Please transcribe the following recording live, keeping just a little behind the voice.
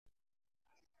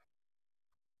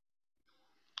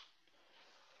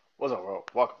What's up, world?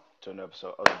 Welcome to another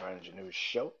episode of the Brandon Janu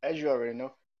Show. As you already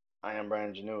know, I am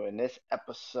Brandon Janu, and this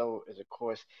episode is, of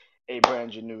course, a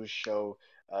Brandon Janu Show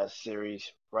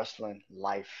series, Wrestling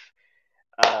Life.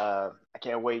 I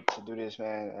can't wait to do this,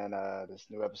 man, and this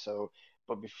new episode.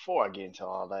 But before I get into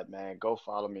all that, man, go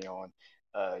follow me on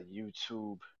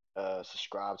YouTube.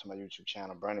 Subscribe to my YouTube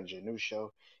channel, Brandon Janu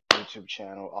Show YouTube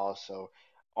channel. Also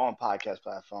on podcast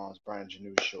platforms, Brandon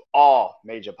Janu Show, all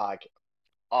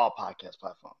podcast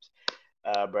platforms.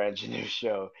 Brand new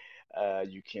show.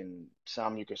 You can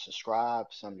subscribe,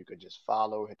 some you could just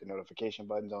follow, hit the notification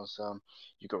buttons on some.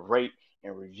 You could rate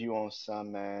and review on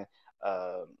some, man.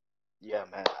 Um, yeah,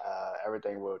 man.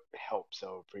 Everything will help.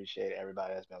 So appreciate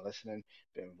everybody that's been listening,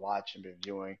 been watching, been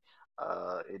viewing.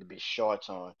 It'll be shorts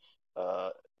on uh,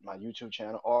 my YouTube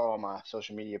channel or on my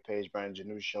social media page, Brandon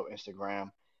Janu Show,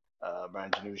 Instagram,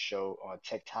 Brandon Janu Show on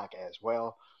TikTok as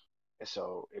well. And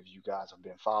so if you guys have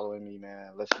been following me,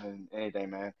 man, listening, anything,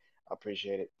 man, I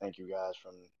appreciate it. Thank you guys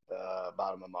from the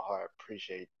bottom of my heart.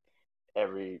 Appreciate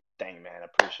everything, man.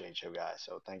 Appreciate you guys.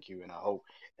 So thank you, and I hope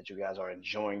that you guys are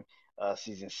enjoying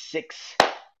season 6.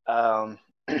 Um,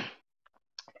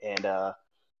 and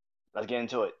let's get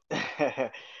into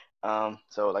it.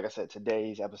 So like I said,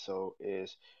 today's episode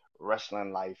is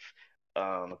Wrestling Life.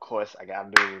 Of course, I gotta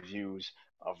do reviews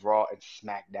of Raw and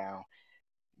SmackDown.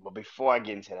 But before I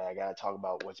get into that, I gotta talk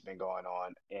about what's been going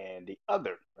on in the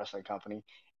other wrestling company,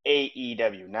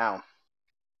 AEW. Now,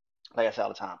 like I say all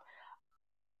the time,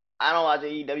 I don't watch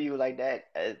AEW like that.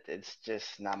 It's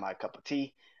just not my cup of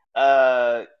tea.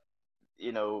 Uh,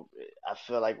 I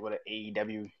feel like with an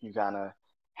AEW, you kind of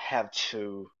have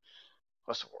to.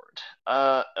 What's the word?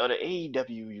 With an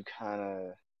AEW, you kind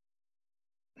of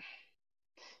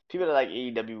people that like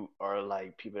AEW are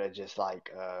like people that just like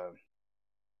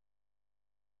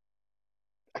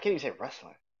I can't even say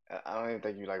wrestling. I don't even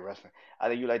think you like wrestling. I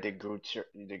think you like the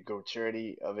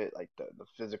gratuity of it, like the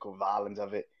physical violence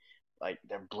of it. Like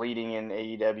they're bleeding in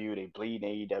AEW, they bleed in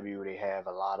AEW. They have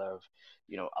a lot of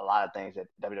things that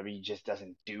WWE just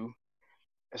doesn't do.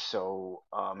 So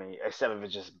I mean, except if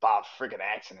it's just Bob freaking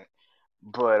accident,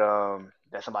 but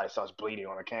that somebody starts bleeding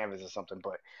on a canvas or something.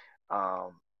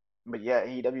 Um, but yeah,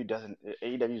 AEW doesn't.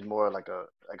 AEW is more like the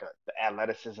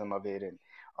athleticism of it and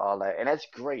all that, and that's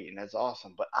great and that's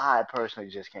awesome. But I personally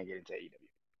just can't get into AEW.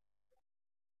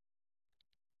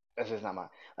 That's just not my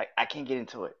like. I can't get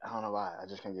into it. I don't know why. I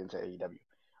just can't get into AEW.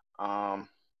 Um,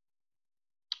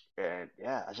 and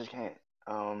yeah, I just can't.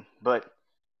 But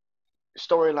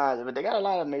storylines, but they got a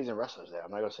lot of amazing wrestlers there.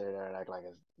 I'm not gonna say that and act like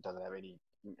it doesn't have any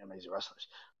amazing wrestlers,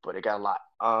 but it got a lot.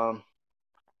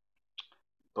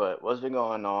 But what's been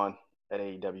going on at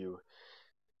AEW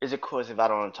is, of course, if I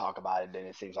don't talk about it, then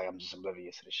it seems like I'm just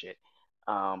oblivious to the shit.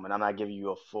 And I'm not giving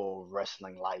you a full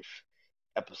wrestling life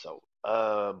episode.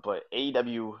 But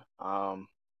AEW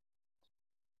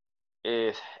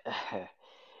is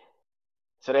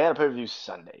so they had a pay per view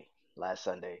last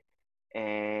Sunday,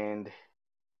 and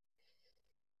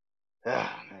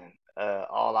man,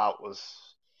 All Out was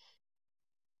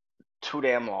too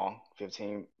damn long.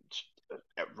 15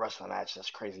 wrestling match.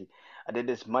 That's crazy. I did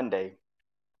this Monday,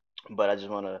 but I just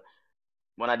want to.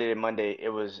 When I did it Monday, it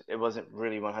wasn't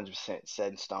really 100%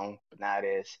 set in stone, but now it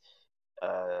is.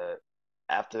 Uh,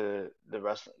 after the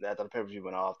pay per view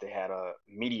went off, they had a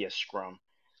media scrum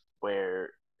where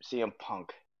CM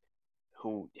Punk,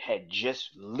 who had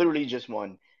just literally just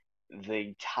won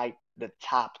the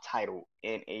top title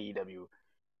in AEW,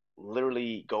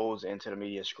 literally goes into the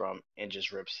media scrum and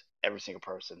just rips every single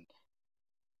person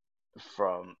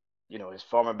from his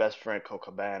former best friend Colt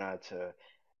Cabana to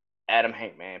Adam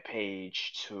Hankman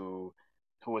Page to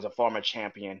who was a former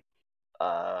champion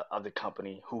of the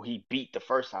company who he beat the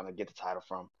first time to get the title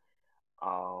from.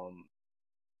 Um,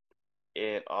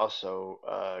 and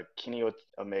also Kenny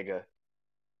Omega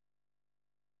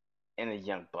and the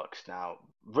Young Bucks. Now,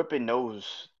 ripping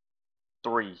those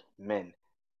 3 men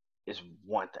is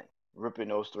one thing. Ripping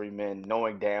those 3 men,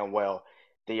 knowing damn well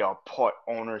they are part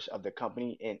owners of the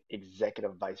company and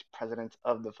executive vice presidents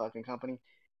of the fucking company,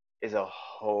 is a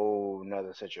whole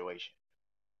nother situation.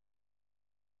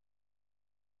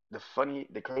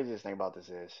 The craziest thing about this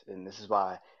is, and this is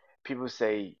why people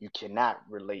say you cannot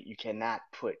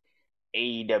put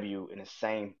AEW in the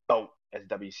same boat as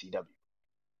WCW,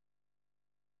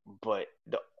 but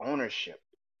the ownership,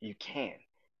 you can.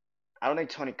 I don't think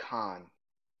Tony Khan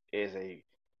is a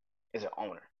is an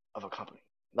owner of a company.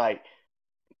 Like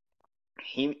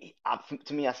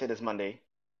to me, I said this Monday.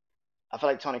 I feel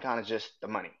like Tony Khan is just the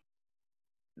money.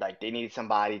 Like they needed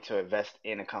somebody to invest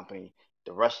in a company.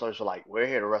 The wrestlers were like, "We're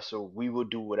here to wrestle. We will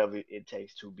do whatever it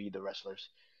takes to be the wrestlers.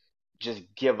 Just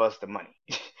give us the money."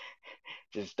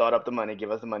 Just start up the money,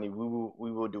 give us the money.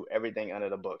 We will do everything under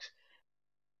the books.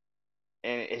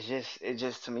 And it's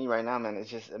just to me right now, man. It's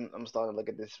just I'm starting to look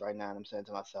at this right now, and I'm saying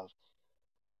to myself,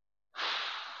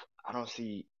 I don't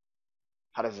see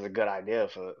how this is a good idea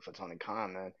for Tony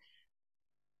Khan, man.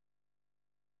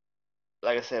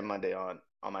 Like I said Monday on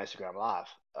my Instagram live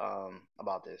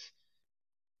about this.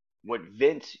 What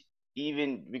Vince,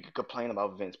 even we could complain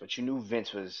about Vince, but you knew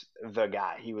Vince was the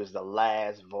guy. He was the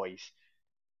last voice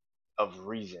of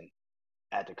reason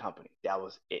at the company. That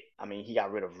was it. I mean, he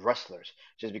got rid of wrestlers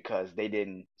just because they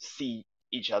didn't see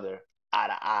each other eye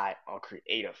to eye on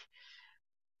creative.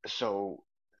 So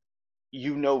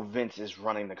you know Vince is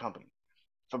running the company.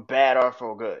 For bad or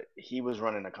for good, he was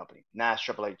running the company. Now it's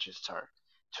Triple H's turn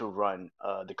to run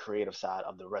the creative side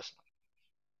of the wrestling.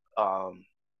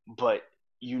 But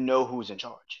you know who's in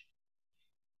charge.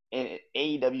 In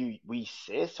AEW, we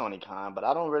say Tony Khan, but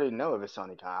I don't really know if it's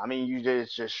Tony Khan. I mean, you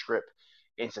just strip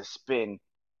and suspend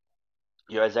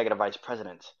your executive vice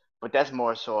presidents, but that's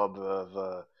more so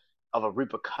of a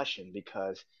repercussion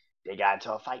because they got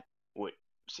into a fight with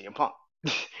CM Punk.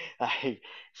 Like,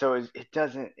 so it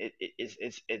doesn't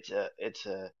it's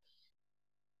a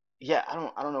yeah,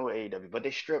 I don't know what AEW, but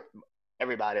they strip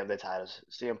everybody of their titles.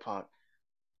 CM Punk,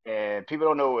 and people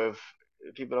don't know if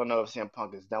CM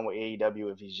Punk is done with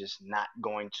AEW, if he's just not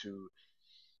going to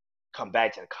come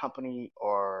back to the company,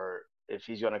 or if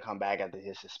he's going to come back after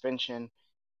his suspension,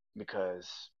 because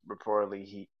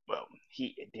reportedly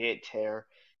he did tear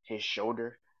his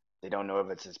shoulder. They don't know if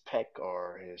it's his pec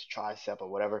or his tricep or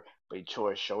whatever, but he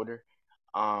tore his shoulder.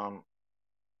 Um,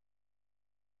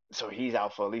 so he's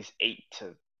out for at least 8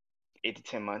 to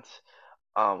 10 months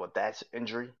with that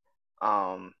injury.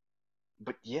 Um,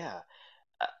 but yeah,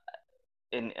 uh,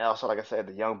 and also like I said,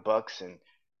 the Young Bucks and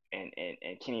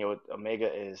Kenny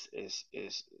Omega is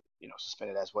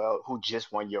suspended as well, who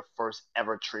just won your first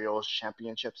ever trios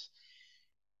championships.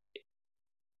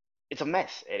 It's a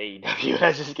mess at AEW.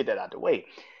 Let's just get that out the way.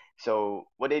 So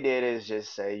what they did is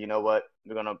just say, you know what,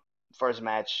 we're gonna first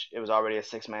match. It was already a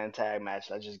 6-man tag match.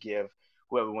 Let's just give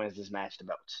whoever wins this match the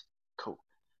belts. Cool.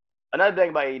 Another thing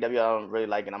about AEW I don't really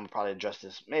like, and I'm gonna probably address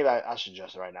this. Maybe I should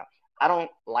address it right now. I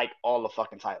don't like all the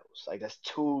fucking titles. Like that's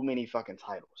too many fucking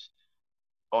titles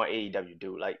on AEW,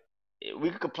 dude. Like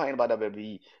we could complain about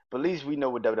WWE, but at least we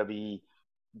know with WWE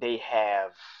they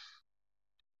have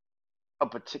a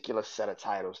particular set of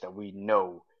titles that we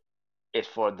know is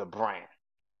for the brand.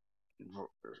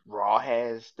 Raw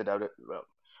has well,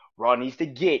 Raw needs to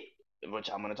get,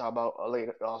 which I'm gonna talk about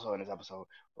later, also in this episode.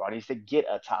 Raw needs to get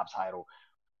a top title,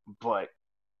 but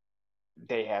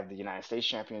they have the United States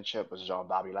Championship, which is on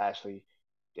Bobby Lashley.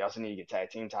 They also need to get tag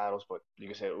team titles, but you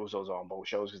can say Usos are on both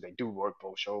shows because they do work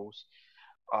both shows.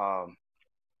 Um,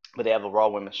 but they have a Raw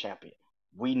Women's Champion.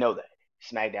 We know that.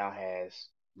 SmackDown has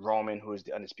Roman, who is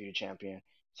the undisputed champion.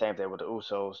 Same thing with the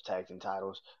Usos tag team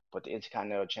titles, but the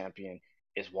Intercontinental Champion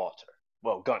is Walter.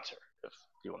 Well, Gunter, if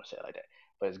you want to say it like that,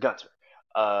 but it's Gunter.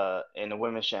 And the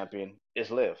Women's Champion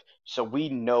is Liv. So we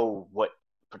know what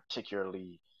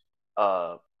particularly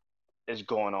uh is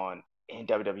going on in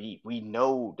WWE. We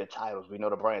know the titles, we know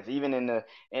the brands, even in the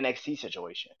NXT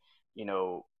situation. You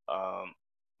know,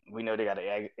 we know they got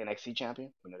an NXT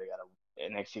champion. We know they got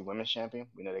an NXT Women's Champion.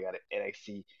 We know they got an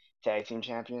NXT Tag Team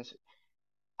Champions.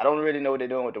 I don't really know what they're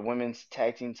doing with the women's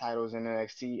tag team titles in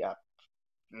NXT,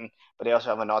 but they also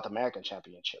have a North American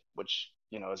Championship, which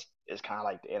is kind of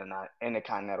like the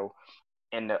Intercontinental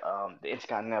and the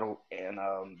Intercontinental in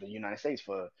the United States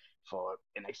for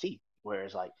NXT,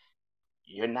 whereas like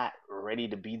you're not ready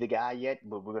to be the guy yet,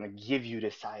 but we're gonna give you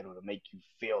this title to make you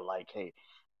feel like, hey,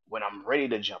 when I'm ready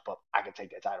to jump up, I can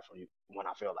take that title from you when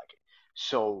I feel like it.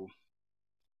 So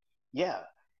yeah,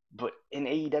 but in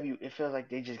AEW, it feels like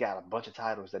they just got a bunch of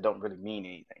titles that don't really mean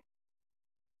anything.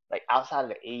 Like outside of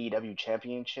the AEW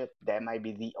championship, that might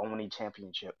be the only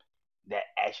championship that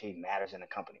actually matters in the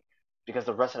company. Because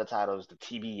the rest of the titles, the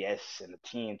TBS and the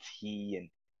TNT and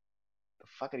the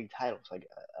fuck are these titles? Like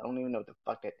I don't even know what the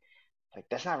fuck that. Like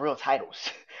that's not real titles.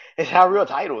 It's not real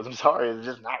titles. I'm sorry, it's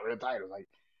just not real titles. Like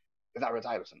it's not real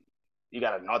titles. You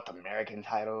got a North American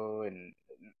title, and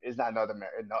it's not North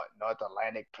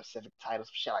Atlantic Pacific titles,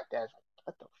 shit like that. It's like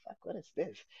what the fuck? What is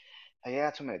this? Like, they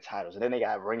got too many titles, and then they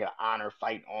got Ring of Honor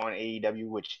fighting on AEW,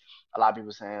 which a lot of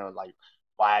people saying like,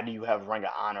 why do you have Ring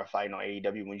of Honor fighting on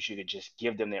AEW when you should just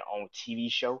give them their own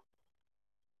TV show?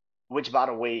 Which, by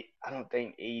the way, I don't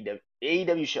think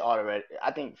AEW should already.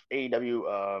 I think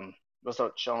AEW what's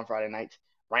up show on Friday nights,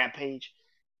 Rampage.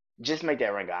 Just make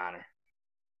that Ring of Honor.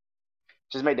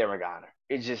 Just make that Ring of Honor.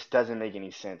 It just doesn't make any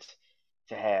sense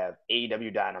to have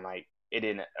AEW Dynamite. it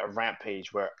in a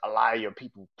Rampage where a lot of your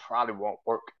people probably won't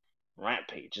work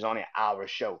Rampage. It's only an hour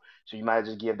show, so you might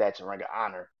just give that to Ring of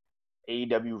Honor,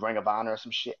 AEW Ring of Honor or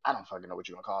some shit. I don't fucking know what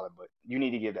you want to call it, but you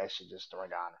need to give that shit just to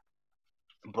Ring of Honor.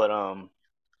 But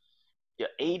yeah,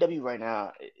 AEW right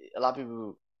now, a lot of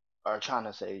people are trying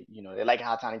to say, they like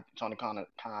how Tony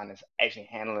Khan is actually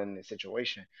handling the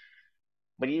situation,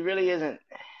 but he really isn't.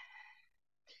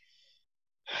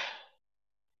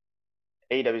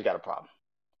 AEW's got a problem.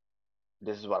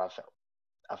 This is what I felt.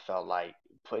 I felt like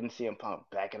putting CM Punk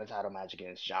back in the title match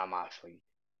against John Moxley,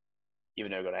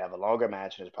 even though they're going to have a longer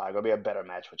match, and it's probably going to be a better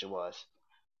match, which it was.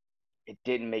 It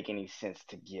didn't make any sense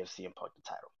to give CM Punk the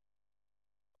title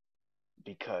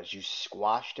because you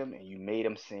squashed him and you made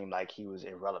him seem like he was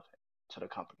irrelevant to the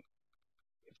company.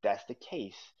 If that's the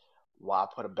case, why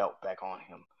put a belt back on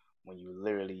him when you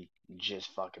literally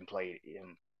just fucking played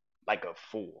him like a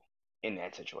fool in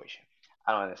that situation?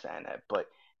 I don't understand that, but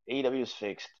AEW is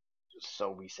fixed,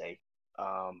 so we say.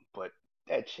 But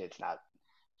that shit's not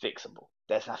fixable.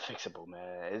 That's not fixable,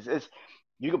 man. It's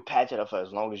you can patch it up for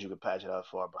as long as you can patch it up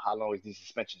for, but how long is these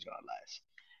suspensions gonna last?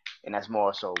 And that's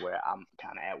more so where I'm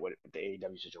kind of at with the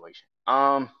AEW situation.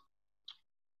 But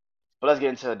let's get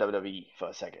into WWE for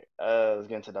a second. Let's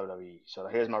get into WWE. So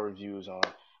here's my reviews on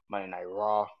Monday Night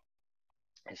Raw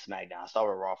and SmackDown. I'll start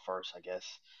with Raw first, I guess.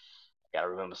 Gotta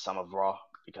remember some of Raw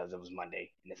because it was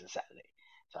Monday and this is Saturday,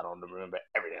 so I don't remember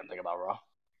every damn thing about Raw.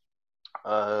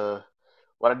 Uh,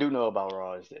 what I do know about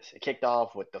Raw is this: it kicked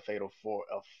off with a fatal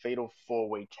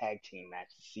four-way tag team match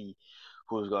to see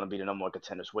who's going to be the number one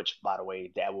contenders. Which, by the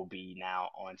way, that will be now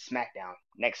on SmackDown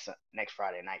next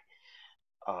Friday night.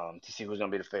 To see who's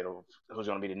going to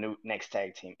be the new next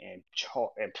tag team in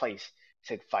place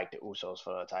to fight the Usos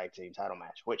for the tag team title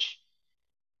match. Which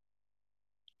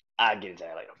I'll get into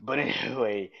that later. But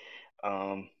anyway,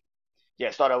 um, yeah,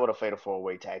 start out with a fatal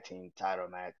four-way tag team title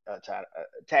match,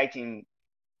 tag team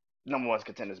number one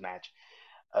contenders match.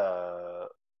 Uh,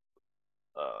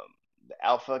 um, the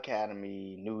Alpha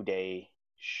Academy, New Day,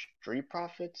 Street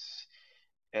Profits,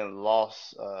 and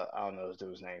Lost. I don't know those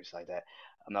dudes' names like that.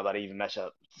 I'm not about to even mess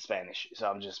up the Spanish, so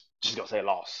I'm just gonna say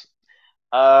Lost.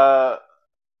 Uh,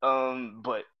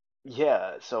 but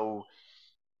yeah, so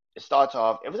it starts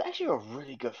off. It was actually a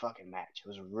really good fucking match. It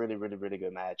was a really, really, really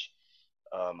good match.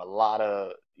 A lot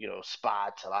of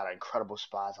spots, a lot of incredible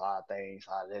spots, a lot of things,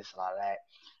 a lot of this, a lot of that.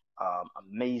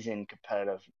 Amazing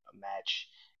competitive match,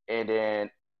 and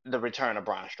then the return of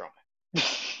Braun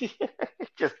Strowman.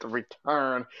 Just the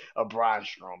return of Braun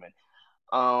Strowman.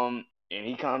 And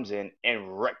he comes in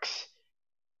and wrecks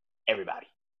everybody.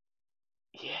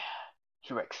 Yeah,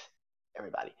 he wrecks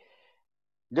everybody.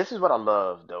 This is what I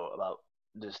love though about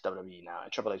this WWE now,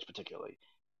 and Triple H particularly.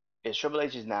 Is Triple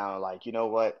H is now like, you know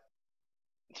what?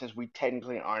 Since we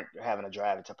technically aren't having a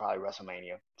drive until probably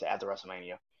WrestleMania, to after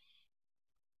WrestleMania,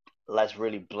 let's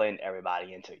really blend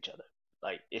everybody into each other.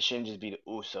 Like it shouldn't just be the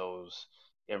Usos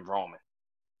and Roman.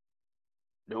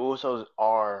 The Usos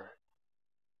are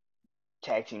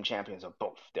tag team champions of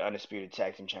both, the undisputed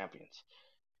tag team champions.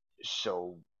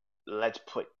 So let's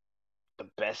put the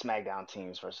best SmackDown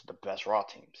teams versus the best Raw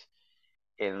teams,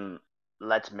 and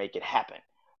let's make it happen.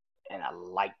 And I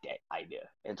like that idea.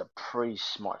 It's a pretty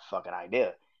smart fucking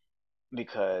idea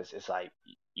because it's like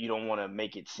you don't want to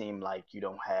make it seem like you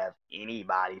don't have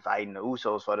anybody fighting the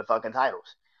Usos for the fucking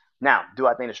titles. Now, do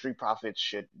I think the Street Profits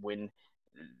should win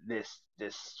this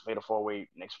Fatal Four Way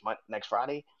next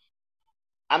Friday?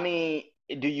 I mean,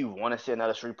 do you want to see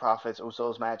another Street Profits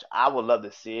Usos match? I would love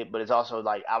to see it, but it's also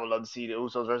like I would love to see the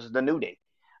Usos versus the New Day.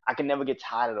 I can never get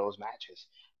tired of those matches.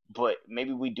 But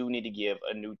maybe we do need to give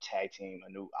a new tag team a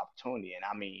new opportunity. And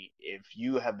I mean, if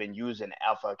you have been using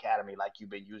Alpha Academy like you've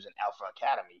been using Alpha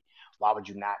Academy, why would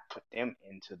you not put them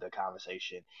into the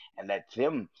conversation and let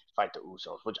them fight the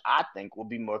Usos, which I think will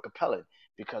be more compelling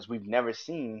because we've never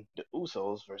seen the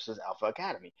Usos versus Alpha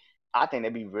Academy. I think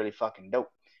that'd be really fucking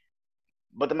dope.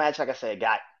 But the match, like I said,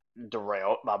 got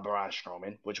derailed by Braun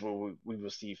Strowman, which we will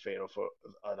see fatal for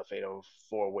the fatal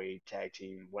four-way tag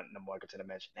team winning the market to the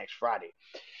match next Friday.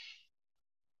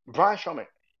 Braun Strowman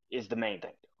is the main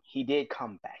thing. He did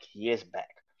come back. He is back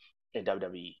in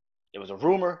WWE. It was a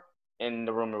rumor, and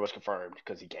the rumor was confirmed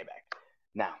because he came back.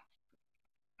 Now,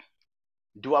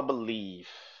 do I believe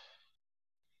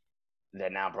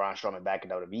that now Braun Strowman back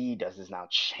in WWE? Does this now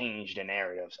change the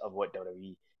narratives of what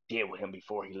WWE did with him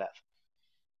before he left?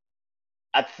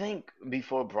 I think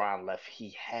before Braun left,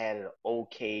 he had an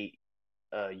okay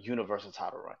Universal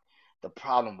title run. The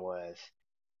problem was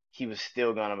he was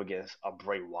still going up against a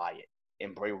Bray Wyatt,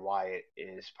 and Bray Wyatt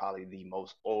is probably the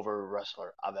most over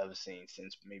wrestler I've ever seen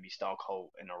since maybe Stone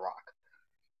Cold and The Rock.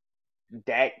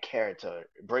 that character,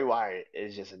 Bray Wyatt,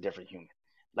 is just a different human.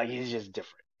 Like he's just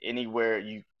different. Anywhere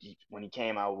when he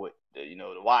came out with the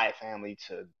Wyatt family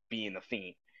to being the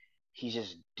Fiend, he's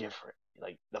just different.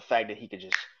 Like the fact that he could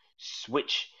just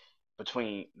switch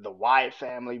between the Wyatt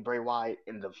family, Bray Wyatt,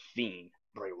 and the Fiend,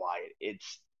 Bray Wyatt.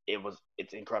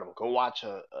 It's incredible. Go watch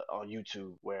on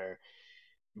YouTube where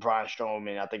Braun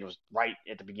Strowman, I think it was right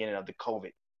at the beginning of the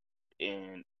COVID,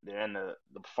 and they're in the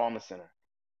performance center,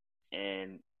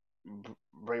 and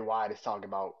Bray Wyatt is talking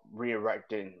about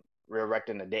re-erecting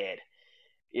the dead.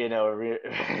 You know,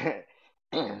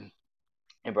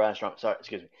 and Braun Strowman, sorry,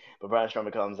 excuse me, but Braun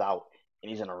Strowman comes out and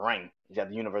he's in a ring. He's got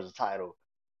the Universal title,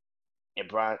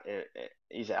 and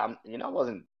he said, I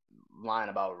wasn't lying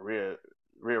about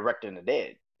re-erecting the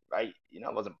dead, right? I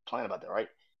wasn't playing about that, right?"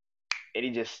 And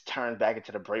he just turns back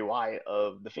into the Bray Wyatt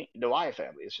of the Wyatt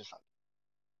family. It's just like,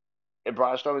 and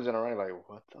Braun Strowman's in a ring, like,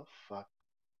 what the fuck?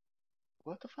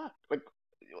 What the fuck? Like,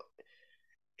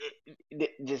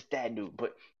 just that dude.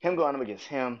 But him going up against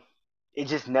him, it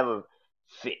just never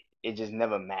fit. It just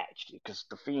never matched because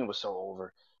the Fiend was so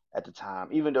over at the time.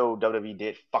 Even though WWE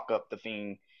did fuck up the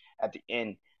Fiend at the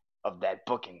end of that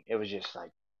booking, it was just like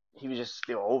he was just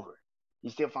still over. He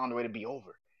still found a way to be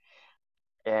over.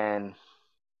 And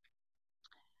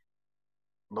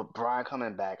but Brian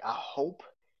coming back, I hope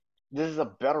this is a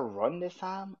better run this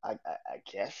time. I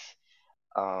guess.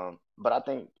 But I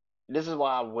think this is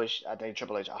why I think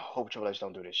Triple H. I hope Triple H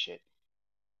don't do this shit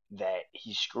that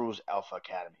he screws Alpha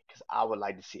Academy because I would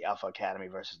like to see Alpha Academy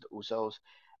versus the Usos.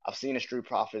 I've seen the Street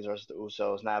Profits versus the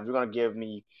Usos. Now, if you're gonna give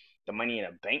me the Money in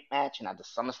a Bank match and not the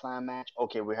SummerSlam match,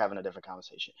 okay, we're having a different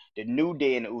conversation. The New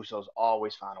Day and the Usos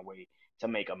always find a way to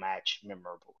make a match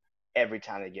memorable every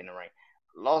time they get in the ring.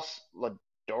 Los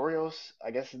Lodorios,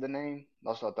 I guess is the name.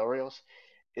 Los Lodorios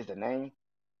is the name.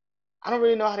 I don't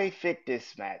really know how they fit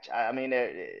this match. I mean,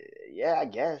 yeah, I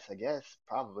guess,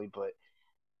 probably, but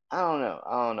I don't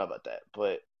know about that,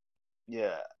 but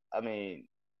yeah, I mean,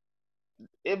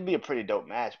 it'd be a pretty dope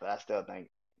match, but I still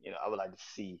think, I would like to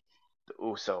see the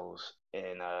Usos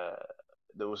and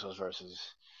the Usos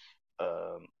versus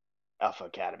um Alpha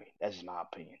Academy. That's just my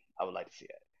opinion. I would like to see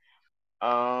that.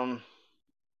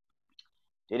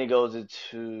 Then it goes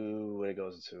into what it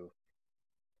goes into.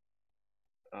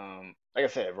 Like I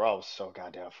said, Raw was so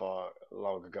goddamn far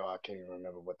long ago. I can't even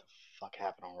remember what the fuck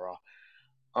happened on Raw.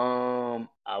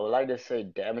 I would like to say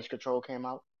Damage Control came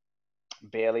out,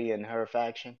 Bailey and her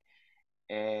faction,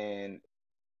 and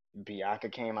Bianca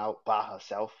came out by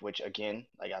herself, which again,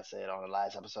 like I said on the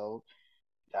last episode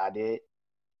that I did,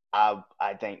 I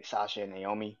think Sasha and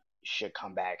Naomi should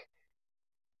come back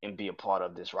and be a part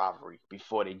of this rivalry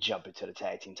before they jump into the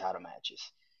tag team title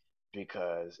matches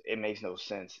because it makes no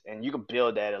sense. And you can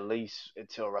build that at least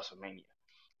until WrestleMania.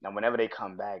 Now, whenever they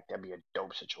come back, that'd be a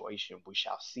dope situation. We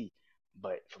shall see.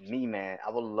 But for me, man, I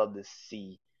would love to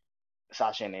see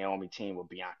Sasha and Naomi team with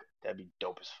Bianca. That'd be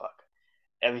dope as fuck.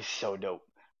 That'd be so dope.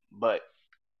 But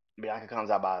Bianca comes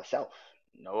out by herself.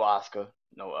 No Oscar,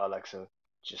 no Alexa,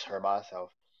 just her by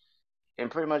herself.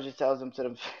 And pretty much just tells them to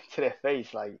them to their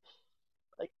face, like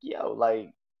yo,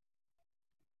 like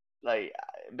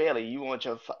Bailey, you want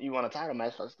a title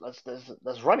match?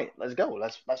 Let's run it. Let's go.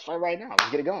 Let's fight right now.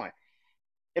 Let's get it going.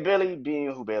 And Bailey,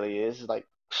 being who Bailey is like,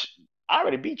 I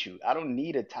already beat you. I don't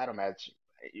need a title match.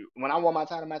 When I want my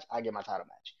title match, I get my title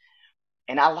match.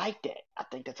 And I like that. I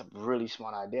think that's a really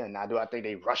smart idea. Now, do I think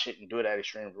they rush it and do it at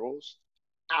Extreme Rules?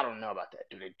 I don't know about that.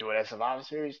 Do they do it at Survivor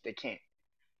Series? They can't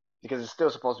because it's still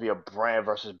supposed to be a brand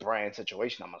versus brand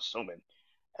situation. I'm assuming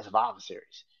at Survivor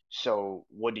Series. So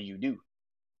what do you do?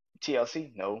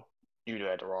 TLC? No. Do you do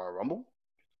it at the Royal Rumble?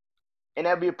 And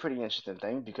that'd be a pretty interesting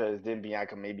thing because then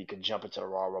Bianca maybe could jump into the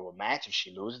Royal Rumble match if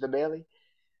she loses to Bailey.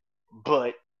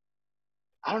 But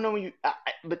I don't know when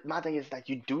but my thing is like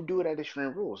you do it at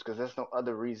Extreme Rules because there's no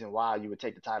other reason why you would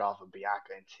take the title off of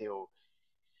Bianca until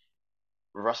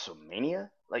WrestleMania.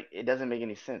 Like it doesn't make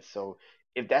any sense. So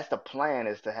if that's the plan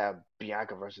is to have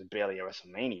Bianca versus Bailey at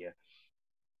WrestleMania,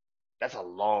 that's a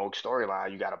long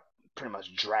storyline you gotta pretty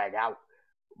much drag out.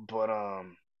 But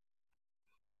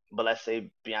but let's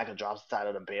say Bianca drops the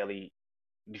title to Bailey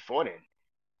before then,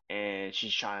 and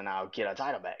she's trying to now get her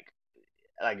title back,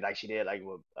 like she did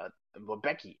with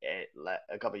Becky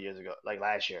a couple years ago, like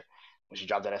last year when she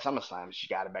dropped it at SummerSlam, she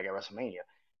got it back at WrestleMania.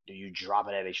 Do you drop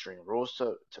it at Extreme Rules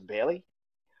to Bailey?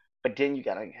 But then you're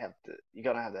gonna have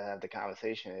to have the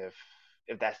conversation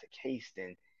if that's the case,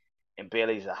 then and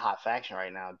Bailey's a hot faction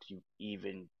right now. Do you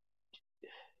even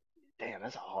damn?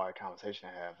 That's a hard conversation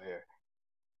to have here.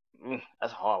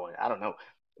 That's a hard one. I don't know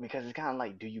because it's kind of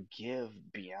like, do you give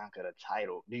Bianca the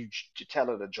title? Do you tell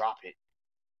her to drop it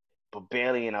But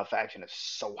Bailey and her faction is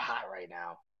so hot right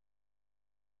now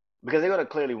because they're gonna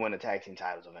clearly win the tag team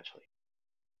titles eventually,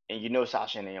 and you know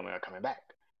Sasha and Naomi are coming back.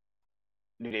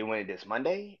 Do they win it this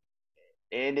Monday?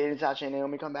 And then Sasha and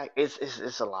Naomi come back.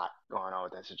 It's a lot going on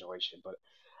with that situation. But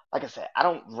like I said, I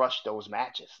don't rush those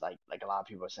matches. Like a lot of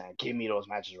people are saying, give me those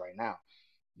matches right now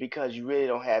because you really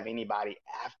don't have anybody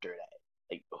after that.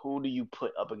 Like who do you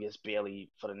put up against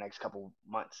Bailey for the next couple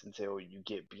months until you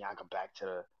get Bianca back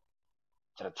to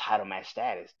the title match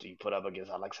status? Do you put up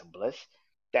against Alexa Bliss?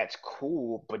 That's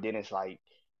cool, but then it's like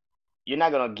you're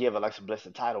not gonna give Alexa Bliss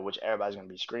the title, which everybody's gonna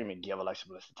be screaming, give Alexa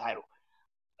Bliss the title.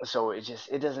 So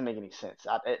it doesn't make any sense.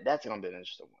 That's gonna be an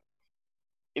interesting one.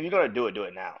 If you're gonna do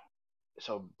it now.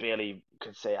 So Bailey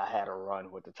could say I had a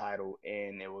run with the title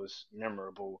and it was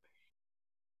memorable.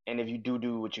 And if you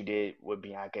do what you did with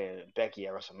Bianca and Becky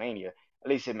at WrestleMania, at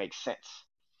least it makes sense.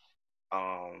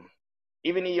 Um,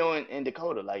 Even Io and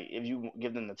Dakota, like if you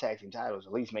give them the tag team titles,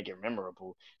 at least make it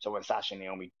memorable. So when Sasha and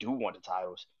Naomi do want the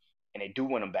titles and they do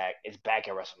win them back, it's back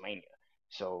at WrestleMania.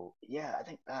 So yeah,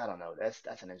 I don't know.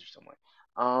 That's an interesting one.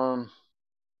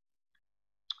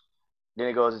 Then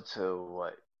it goes into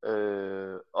what?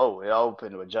 It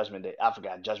opened with Judgment Day. I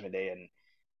forgot Judgment Day, and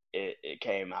it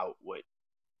came out with.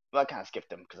 Well, I kind of skipped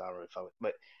them because I don't really fuck with.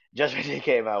 But Judgment Day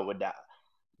came out with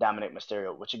Dominic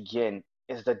Mysterio, which again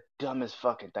is the dumbest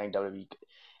fucking thing WWE.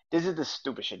 This is the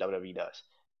stupid shit WWE does.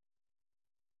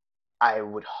 I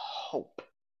would hope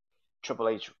Triple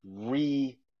H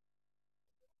he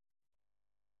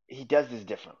does this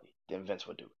differently than Vince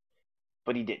would do,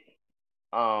 but he didn't.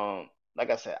 Like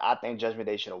I said, I think Judgment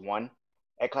Day should have won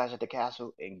at Clash at the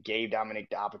Castle and gave Dominic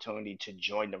the opportunity to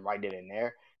join them right then and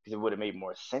there because it would have made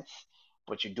more sense.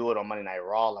 But you do it on Monday Night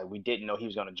Raw, like we didn't know he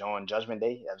was gonna join Judgment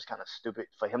Day. That was kind of stupid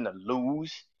for him to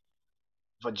lose.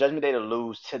 For Judgment Day to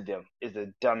lose to them is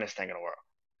the dumbest thing in the world.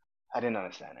 I didn't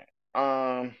understand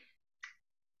it.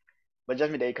 But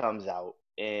Judgment Day comes out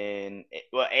and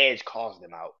well, Edge calls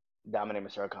them out. Dominic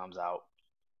Mysterio comes out.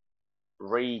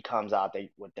 Ray comes out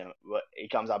they with them. Well, he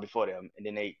comes out before them, and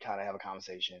then they kind of have a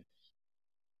conversation.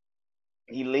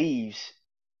 He leaves,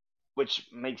 which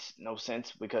makes no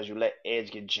sense because you let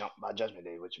Edge get jumped by Judgment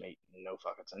Day, which made no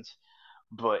fucking sense.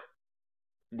 But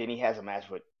then he has a match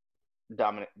with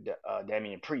Dominic,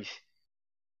 Damian Priest.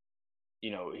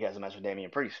 You know, he has a match with Damian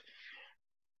Priest.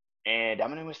 And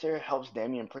Dominic Mysterio helps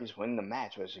Damian Priest win the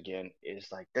match, which again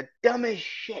is like the dumbest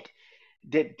shit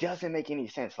that doesn't make any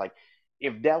sense. Like,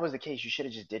 if that was the case, you should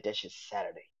have just did that shit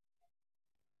Saturday.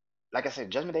 Like I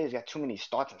said, Judgment Day has got too many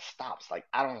starts and stops. Like,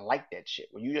 I don't like that shit.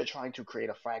 When you're trying to create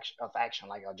a faction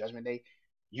like a Judgment Day,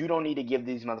 you don't need to give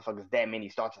these motherfuckers that many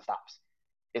starts and stops.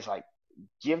 It's like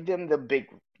give them the big.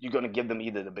 You're gonna give them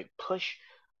either the big push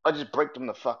or just break them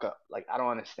the fuck up. Like I don't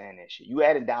understand that shit. You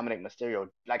added Dominic Mysterio,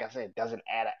 like I said, doesn't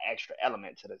add an extra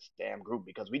element to this damn group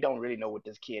because we don't really know what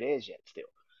this kid is yet. Still,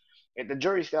 the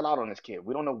jury's still out on this kid.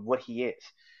 We don't know what he is,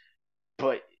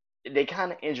 but they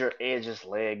kind of injured Edge's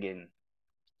leg and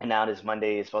now this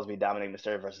Monday is supposed to be Dominic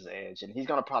Mysterio versus Edge, and he's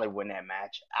gonna probably win that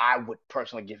match. I would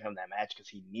personally give him that match because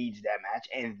he needs that match,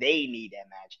 and they need that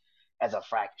match as a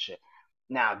fraction.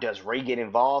 Now, does Ray get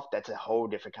involved? That's a whole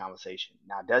different conversation.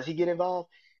 Now, does he get involved?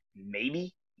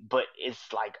 Maybe, but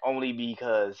it's like only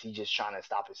because he's just trying to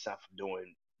stop his son from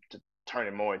doing to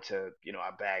turning more into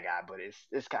a bad guy. But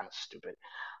it's kind of stupid.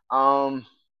 Um,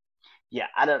 yeah,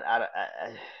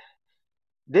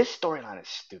 this storyline is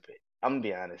stupid. I'm gonna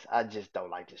be honest. I just don't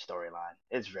like this storyline.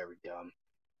 It's very dumb.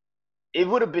 It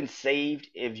would have been saved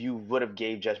if you would have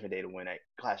gave Judgment Day to win at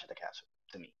Clash of the Castle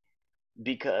to me.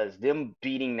 Because them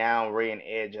beating now Ray and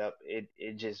Edge up, it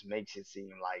just makes it seem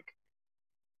like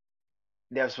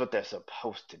that's what they're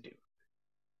supposed to do.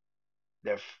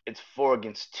 It's 4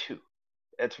 against 2.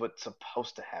 That's what's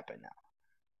supposed to happen now.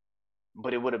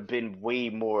 But it would have been way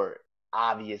more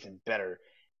obvious and better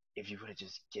if you would have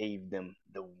just gave them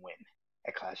the win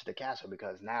at Clash of the Castle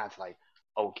because now it's like,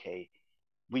 okay,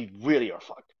 we really are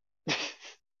fucked.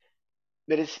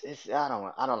 But it's I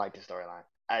don't like the storyline.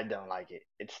 I don't like it.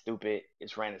 It's stupid.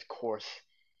 It's ran its course.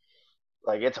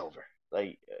 Like it's over.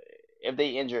 Like if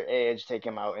they injure Edge, take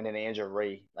him out, and then they injure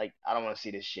Ray, like I don't want to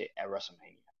see this shit at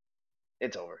WrestleMania.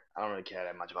 It's over. I don't really care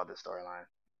that much about this storyline.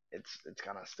 It's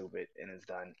kind of stupid and it's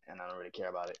done, and I don't really care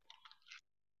about it.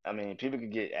 I mean, people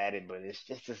could get added, but it's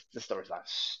just the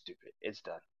storyline's stupid. It's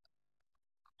done.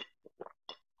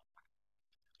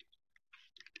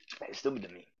 It's stupid to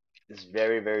me. It's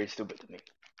very very stupid to me.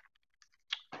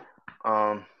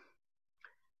 Um,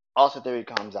 Austin Theory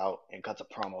comes out and cuts a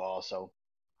promo also,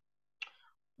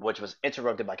 which was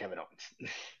interrupted by Kevin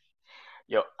Owens.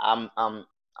 Yo, I'm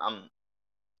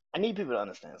I need people to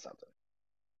understand something.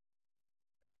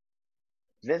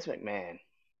 Vince McMahon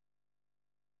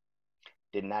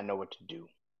did not know what to do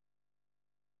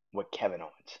with Kevin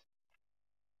Owens.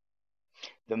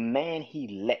 The man he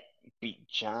let beat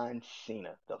John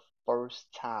Cena the first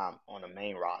time on the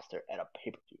main roster at a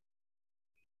pay per view.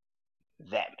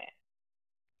 That man,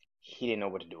 he didn't know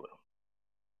what to do with him.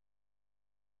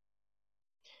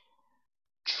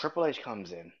 Triple H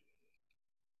comes in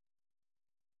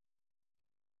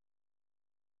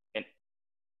and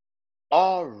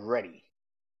already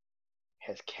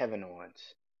has Kevin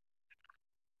Owens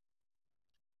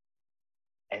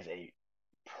as a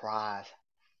prize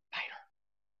fighter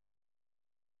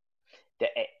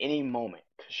that at any moment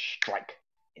could strike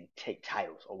and take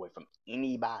titles away from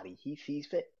anybody he sees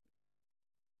fit.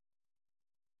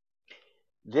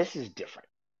 This is different.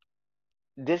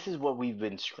 This is what we've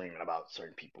been screaming about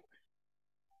certain people.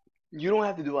 You don't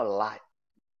have to do a lot.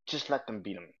 Just let them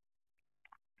beat them.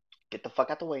 Get the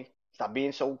fuck out the way. Stop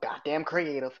being so goddamn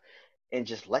creative and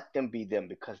just let them be them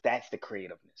because that's the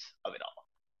creativeness of it all.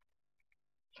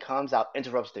 He comes out,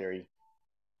 interrupts Theory.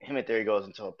 Him and Theory goes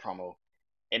into a promo,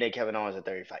 and then Kevin Owens and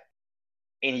Theory fight.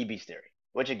 And he beats Theory.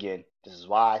 Which again, this is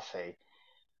why I say,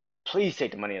 please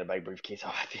take the money in the bank briefcase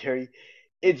off Theory.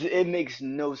 It makes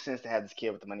no sense to have this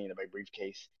kid with the money in the bank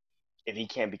briefcase if he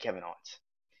can't beat Kevin Owens.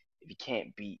 If he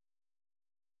can't beat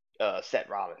Seth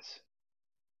Rollins,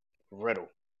 Riddle,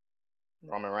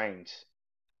 Roman Reigns.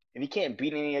 If he can't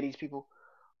beat any of these people,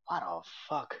 why the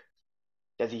fuck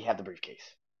does he have the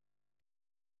briefcase?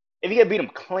 If he can beat him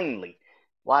cleanly,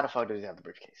 why the fuck does he have the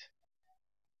briefcase?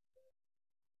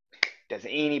 Does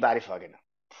anybody fucking know?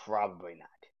 Probably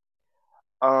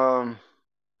not.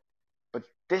 But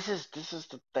this is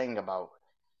the thing about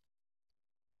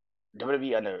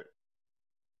WWE under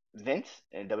Vince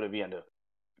and WWE under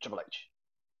Triple H.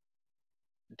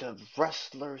 The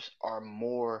wrestlers are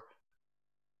more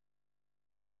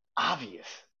obvious.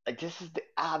 Like this is the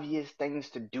obvious things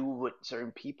to do with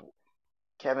certain people.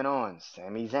 Kevin Owens,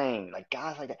 Sami Zayn, like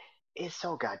guys like that. It's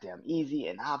so goddamn easy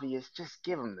and obvious. Just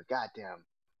give them the goddamn.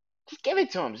 Just give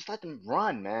it to them. Just let them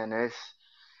run, man. It's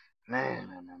man.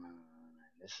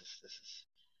 This is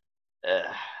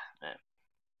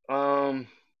man.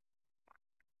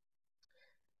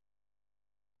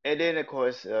 And then of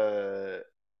course,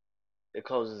 it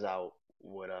closes out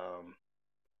with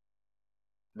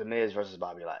the Miz versus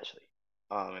Bobby Lashley,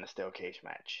 in a steel cage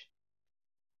match.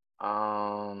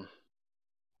 Um,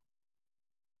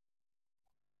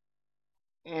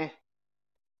 eh,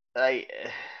 like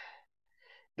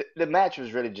the match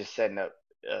was really just setting up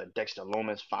Dexter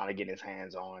Lumis finally getting his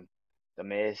hands on the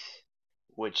Miz,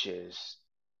 which is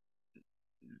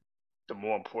the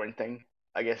more important thing,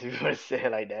 I guess if you want to say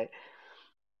it like that.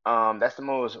 That's the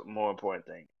most more important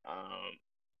thing.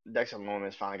 Dexter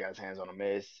Lumis finally got his hands on the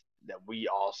Miz that we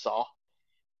all saw,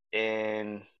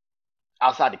 and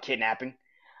outside the kidnapping.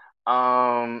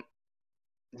 Um,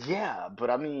 yeah, but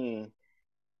I mean,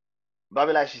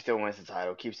 Bobby Lashley still wins the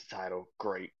title, keeps the title,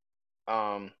 great.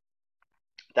 Um,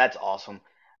 that's awesome.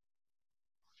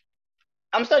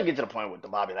 I'm starting to get to the point with the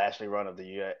Bobby Lashley run of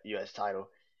the US title.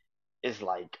 It's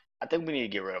like I think we need to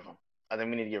get rid of him. I think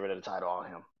we need to get rid of the title on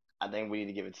him. I think we need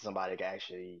to give it to somebody that can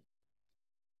actually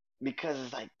because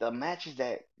it's like the matches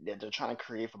that they're trying to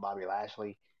create for Bobby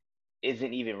Lashley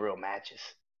isn't even real matches.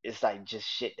 It's like just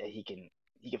shit that he can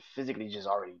physically just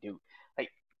already do. Like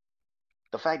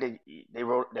the fact that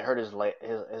they hurt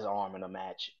his arm in a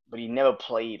match, but he never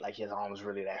played like his arm was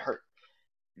really that hurt.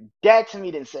 That to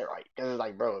me didn't sit right because it's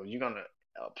like, bro, you're gonna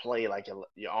play like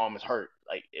your arm is hurt.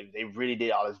 Like if they really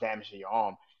did all this damage to your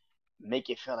arm, make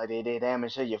it feel like they did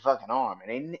damage to your fucking arm.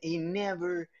 And he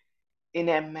never in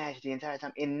that match the entire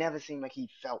time. It never seemed like he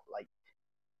felt like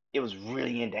it was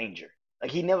really in danger.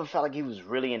 Like he never felt like he was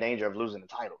really in danger of losing the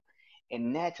title.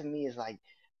 And that to me is like,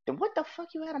 then what the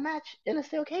fuck you had a match in a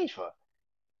steel cage for?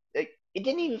 Like it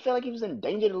didn't even feel like he was in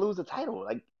danger to lose the title.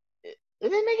 Like it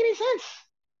didn't make any sense.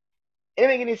 It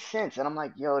didn't make any sense. And I'm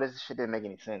like, yo, this shit didn't make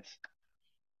any sense.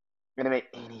 It didn't make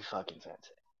any fucking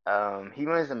sense. He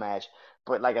wins the match,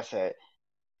 but like I said,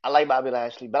 I like Bobby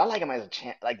Lashley, but I like him as a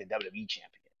champ, like the WWE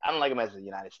champion. I don't like him as the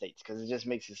United States because it just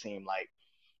makes it seem like,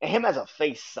 and him as a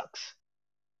face sucks.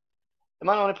 Am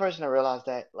I the only person to realize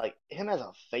that? Like him as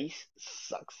a face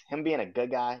sucks. Him being a good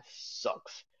guy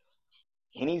sucks.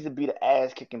 He needs to be the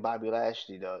ass kicking Bobby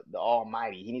Lashley, the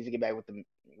Almighty. He needs to get back with the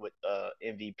with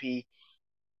MVP.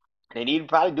 And they need to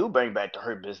probably do bring back the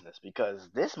Hurt Business because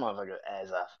this motherfucker as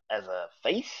a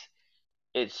face,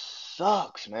 it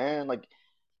sucks, man. Like,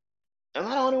 am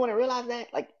I the only one to realize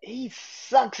that? Like, he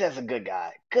sucks as a good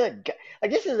guy. Good guy.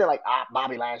 Like, this isn't like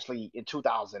Bobby Lashley in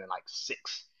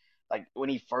 2006. like when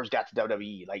he first got to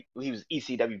WWE, like he was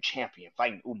ECW champion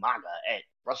fighting Umaga at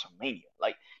WrestleMania.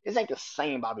 Like this ain't the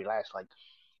same Bobby Lashley. Like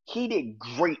he did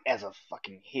great as a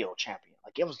fucking heel champion.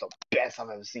 Like it was the best I've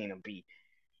ever seen him be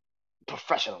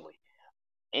professionally,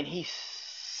 and he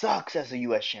sucks as a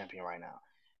U.S. champion right now.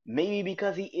 Maybe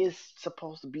because he is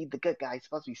supposed to be the good guy. He's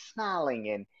supposed to be smiling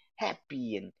and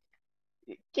happy,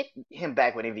 and get him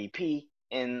back with MVP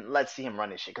and let's see him run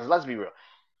this shit. Because let's be real,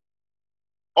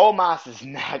 Omos is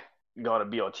not gonna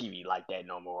be on TV like that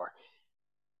no more.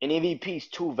 And MVP is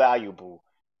too valuable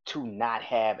to not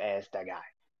have as that guy.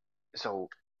 So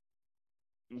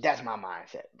that's my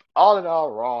mindset. All in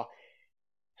all, Raw,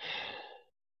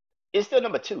 it's still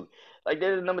number two. Like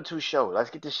they're the number two show. Let's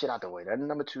get this shit out the way. They're the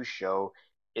number two show.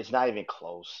 It's not even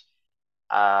close.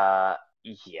 Uh,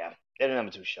 yeah, they're the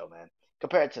number two show, man.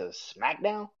 Compared to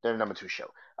SmackDown, they're the number two show.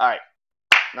 All right,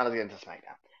 now let's get into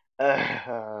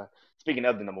SmackDown. Speaking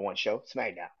of the number one show,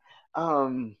 SmackDown.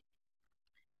 Um,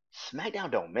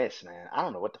 SmackDown don't miss, man. I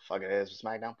don't know what the fuck it is with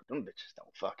SmackDown, but them bitches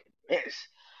don't fucking miss.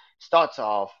 Starts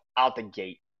off out the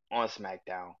gate on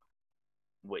SmackDown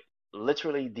with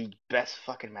literally the best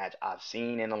fucking match I've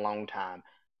seen in a long time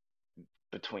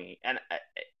between. And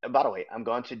by the way, I'm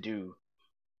going to do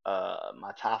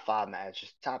my top five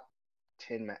matches, top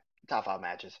five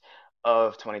matches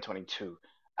of 2022.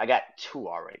 I got two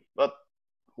already, but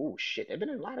oh shit, there've been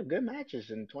a lot of good matches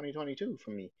in 2022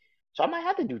 for me, so I might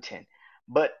have to do 10.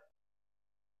 But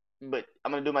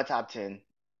I'm gonna do my top 10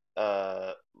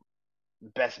 uh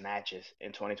best matches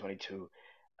in 2022.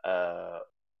 Uh,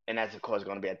 and that's of course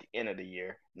going to be at the end of the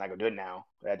year. I'm not gonna do it now,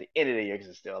 but at the end of the year because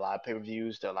there's still a lot of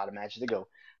pay-per-views, still a lot of matches to go.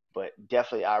 But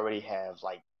definitely, I already have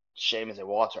like Sheamus and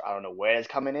Walter. I don't know where it's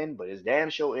coming in, but it's damn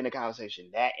sure in the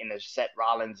conversation. That in the Seth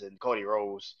Rollins and Cody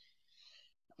Rhodes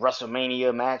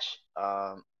WrestleMania match,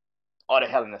 or the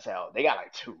Hell in a Cell. They got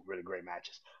like two really great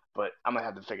matches, but I'm gonna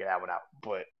have to figure that one out.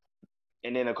 But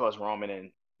and then of course Roman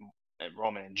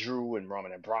and Drew and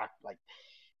Roman and Brock. Like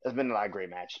there's been a lot of great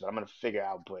matches, but I'm gonna figure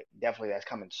out. But definitely that's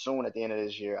coming soon at the end of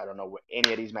this year. I don't know where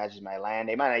any of these matches might land.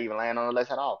 They might not even land on the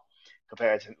list at all,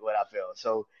 compared to what I feel.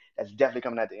 So that's definitely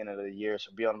coming at the end of the year.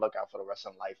 So be on the lookout for the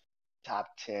Wrestling Life top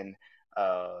 10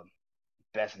 uh,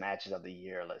 best matches of the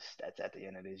year list. That's at the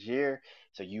end of this year.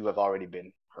 So you have already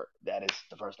been hurt. That is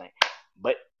the first thing.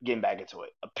 But getting back into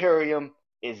it, Imperium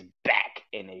is back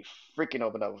and they freaking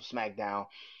opened up with SmackDown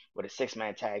with a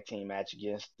six-man tag team match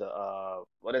against the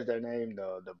what is their name,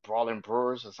 the Brawling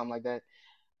Brewers or something like that.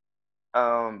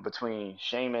 Between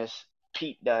Sheamus,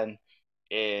 Pete Dunne,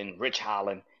 and Rich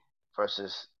Holland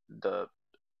versus the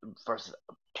versus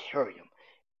Imperium,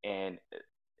 and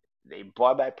they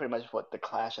brought back pretty much what the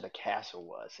Clash of the Castle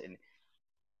was. And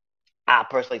I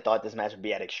personally thought this match would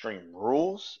be at Extreme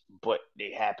Rules, but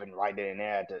they happened right then and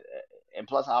there. And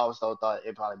plus, I also thought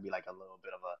it'd probably be like a little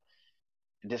bit of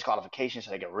a disqualification,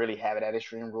 so they could really have it at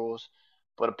Extreme Rules.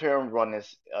 But Imperium run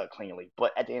this cleanly.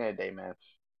 But at the end of the day, man,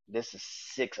 this is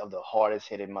six of the hardest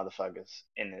hitting motherfuckers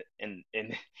in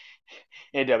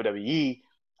WWE.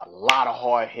 A lot of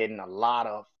hard hitting, a lot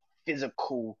of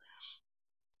physical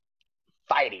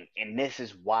fighting, and this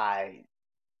is why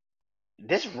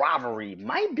this rivalry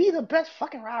might be the best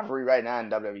fucking rivalry right now in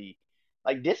WWE.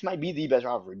 Like this might be the best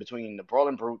rivalry between the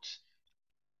Brawling Brutes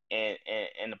and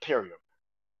Imperium.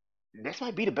 This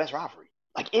might be the best rivalry.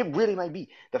 Like it really might be.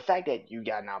 The fact that you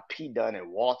got now Pete Dunne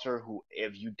and Walter, who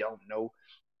if you don't know,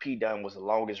 Pete Dunne was the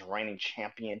longest reigning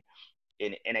champion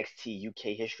in NXT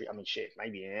UK history. I mean shit,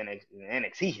 maybe in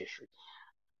NXT history.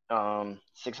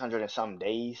 600 and some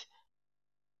days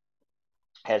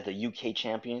as the UK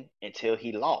champion until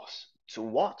he lost to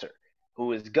Walter,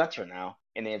 who is Gunter now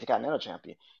and the Intercontinental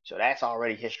Champion. So that's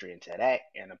already history into that,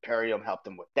 and Imperium helped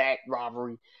him with that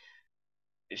rivalry.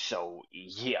 So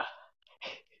yeah,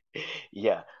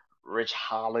 yeah. Rich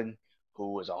Holland,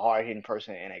 who was a hard hitting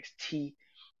person in NXT,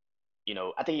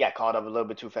 I think he got caught up a little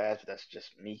bit too fast, but that's just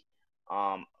me.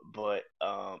 Um, but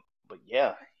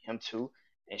yeah, him too.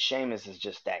 And Sheamus is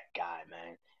just that guy,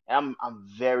 man. And I'm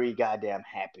very goddamn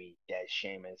happy that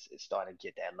Sheamus is starting to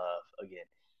get that love again.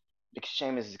 Because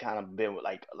Sheamus has kind of been with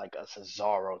like a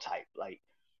Cesaro type. Like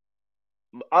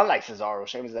unlike Cesaro,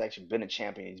 Sheamus has actually been a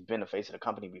champion. He's been the face of the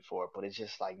company before, but it's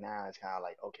just like now it's kind of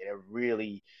like okay, they're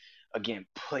really again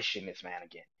pushing this man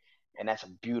again, and that's a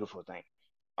beautiful thing.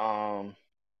 Um,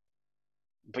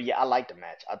 but yeah, I liked the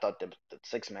match. I thought the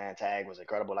six-man tag was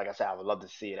incredible. Like I said, I would love to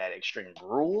see it at Extreme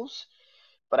Rules,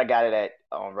 but I got it at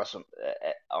on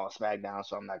on SmackDown,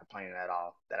 so I'm not complaining at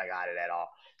all that I got it at all.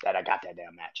 That I got that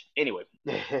damn match. Anyway,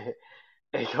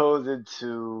 it goes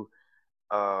into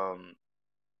um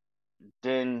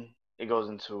then it goes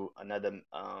into another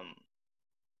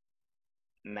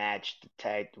match,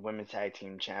 the women's tag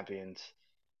team champions,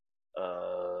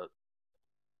 uh,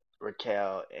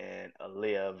 Raquel and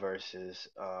Aaliyah versus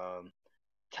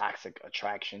Toxic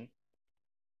Attraction,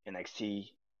 NXT.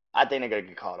 I think they're gonna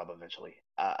get called up eventually.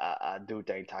 I do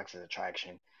think Toxic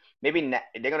Attraction. Maybe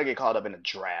they're gonna get called up in the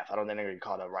draft. I don't think they're gonna get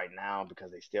called up right now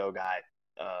because they still got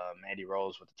Mandy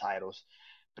Rose with the titles.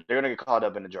 But they're gonna get called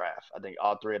up in the draft. I think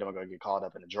all three of them are gonna get called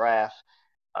up in the draft.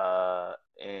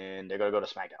 And they're gonna go to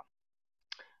SmackDown.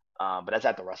 But that's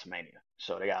after WrestleMania,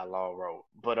 so they got a long road.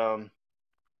 But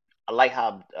I like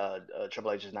how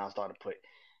Triple H is now starting to put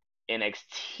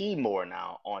NXT more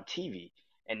now on TV,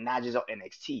 and not just on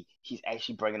NXT. He's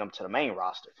actually bringing them to the main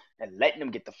roster and letting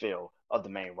them get the feel of the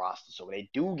main roster. So when they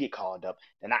do get called up,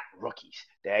 they're not rookies.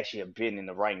 They actually have been in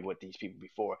the ring with these people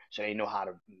before, so they know how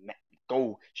to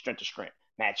go strength to strength,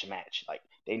 match to match. Like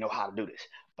they know how to do this.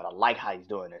 But I like how he's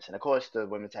doing this. And of course, the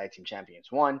women's tag team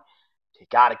champions won. They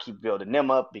got to keep building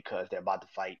them up because they're about to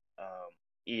fight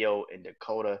Io and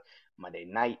Dakota Monday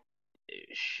night.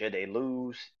 Should they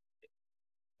lose,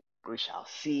 we shall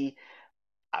see.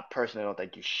 I personally don't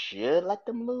think you should let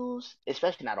them lose,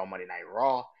 especially not on Monday Night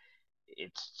Raw.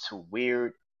 It's too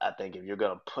weird. I think if you're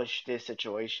gonna push this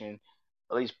situation,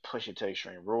 at least push it to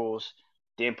Extreme Rules,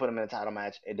 then put them in a title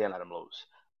match, and then let them lose.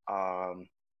 Um,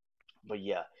 but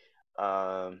yeah,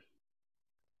 um,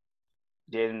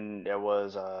 then there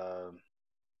was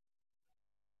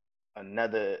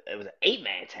another. It was an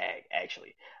 8-man tag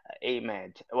actually. An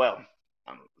 8-man. Well,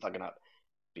 I'm fucking up.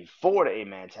 Before the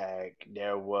 8-man tag,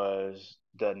 there was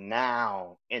the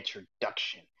now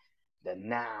introduction. The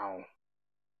now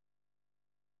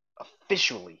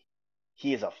officially,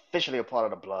 he is officially a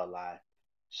part of the bloodline.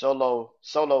 Solo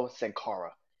Sin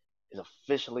Cara is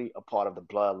officially a part of the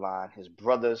bloodline. His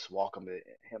brothers welcome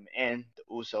him in, the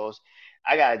Usos.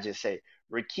 I gotta just say,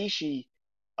 Rikishi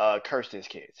cursed his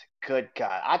kids. Good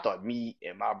God, I thought me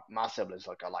and my siblings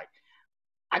look alike.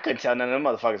 I couldn't tell none of them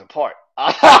motherfuckers apart.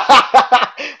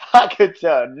 I could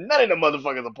tell none of them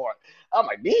motherfuckers apart. I'm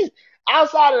like, these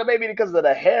outside of the maybe because of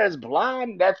the hair is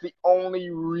blonde, that's the only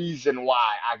reason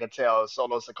why I could tell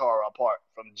Solo Sakura apart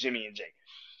from Jimmy and Jake.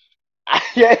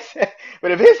 Yes,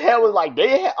 but if his hair was like they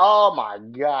had, oh my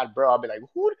god, bro, I'd be like,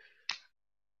 who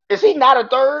is he not a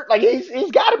third? Like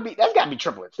he's gotta be that's gotta be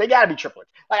triplets. They gotta be triplets.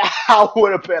 Like I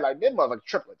would have been like, this motherfucker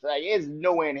triplets. Like there's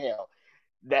no way in hell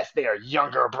that's their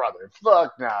younger brother.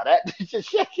 Fuck no, that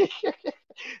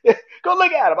go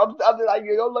look at him. I'm like,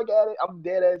 go look at it. I'm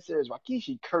dead ass serious.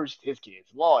 Rikishi cursed his kids.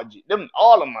 Lord, them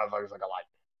all them motherfuckers look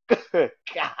alike.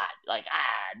 God, like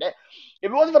that,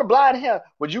 if it wasn't for the blind hair,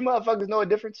 would you motherfuckers know a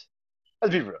difference?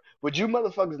 Let's be real. Would you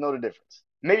motherfuckers know the difference?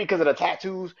 Maybe because of the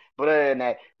tattoos, but other than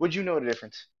that, would you know the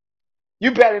difference? You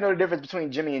barely know the difference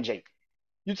between Jimmy and Jake.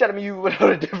 You telling me you would know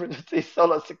the difference between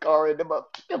Solo Sakara and them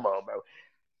up? Come on, bro.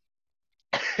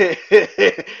 Get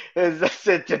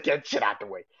that shit out the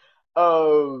way.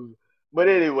 Um, but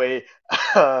anyway,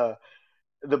 uh,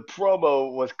 the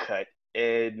promo was cut,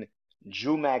 and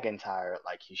Drew McIntyre,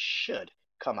 like he should,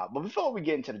 come out. But before we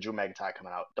get into the Drew McIntyre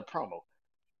coming out, the promo,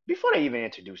 before they even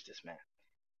introduce this man,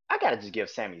 I gotta just give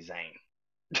Sami Zayn.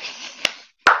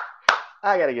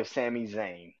 I gotta give Sami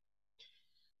Zayn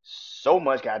so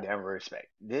much goddamn respect.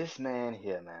 This man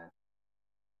here, man,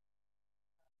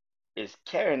 is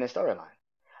carrying the storyline.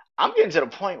 I'm getting to the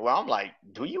point where I'm like,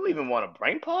 do you even want to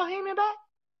bring Paul Heyman back?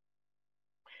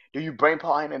 Do you bring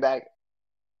Paul Heyman back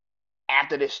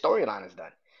after this storyline is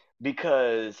done?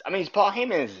 Because I mean, Paul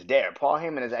Heyman is there. Paul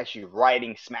Heyman is actually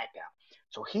writing SmackDown,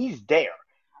 so he's there.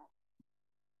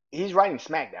 He's writing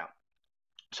SmackDown,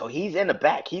 so he's in the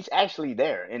back. He's actually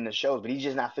there in the shows, but he's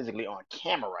just not physically on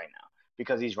camera right now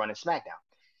because he's running SmackDown.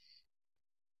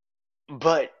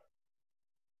 But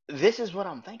this is what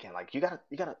I'm thinking. Like you gotta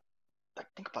like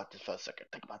think about this for a second.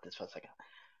 Think about this for a second.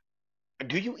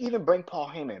 Do you even bring Paul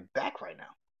Heyman back right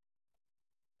now?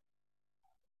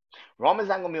 Roman's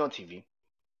not gonna be on TV.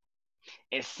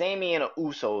 And Sammy and the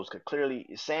Usos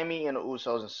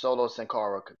and Solo Sin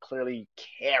Cara could clearly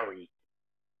carry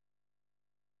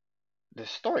the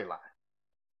storyline.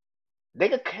 They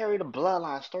could carry the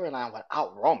bloodline storyline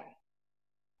without Roman.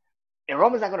 And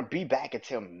Roman's not gonna be back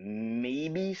until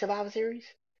maybe Survivor Series.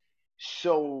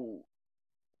 So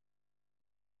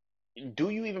do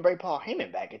you even bring Paul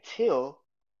Heyman back until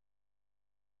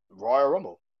Royal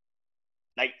Rumble?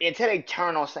 Like until they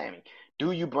turn on Sammy.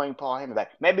 Do you bring Paul Heyman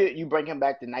back? Maybe you bring him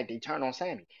back the night they turn on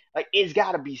Sammy. Like it's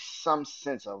gotta be some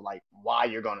sense of like why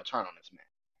you're gonna turn on this man.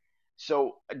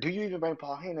 So do you even bring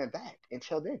Paul Heyman back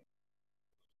until then?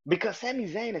 Because Sami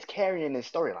Zayn is carrying this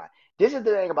storyline. This is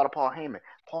the thing about a Paul Heyman.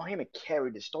 Paul Heyman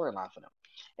carried the storyline for them.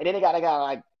 And then it got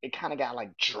like it kind of got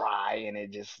like dry, and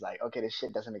it just like okay, this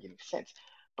shit doesn't make any sense.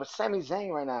 But Sami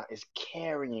Zayn right now is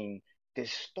carrying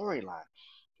this storyline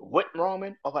with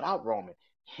Roman or without Roman.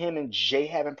 Him and Jay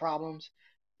having problems,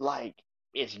 like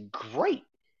it's great.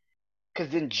 Cause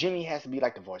then Jimmy has to be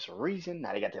like the voice of reason.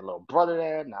 Now they got their little brother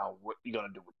there. Now what you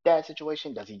gonna do with that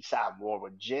situation? Does he side more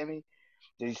with Jimmy?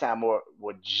 Does he side more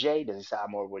with Jay? Does he side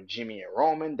more with Jimmy and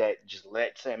Roman that just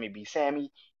let Sammy be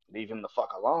Sammy? Leave him the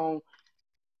fuck alone.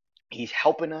 He's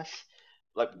helping us.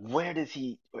 Like where does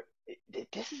he?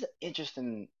 This is an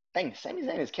interesting thing. Sami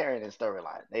Zayn is carrying his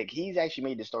storyline. Like he's actually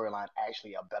made the storyline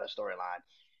actually a better storyline.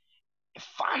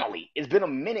 Finally, it's been a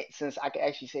minute since I could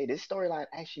actually say this storyline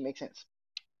actually makes sense.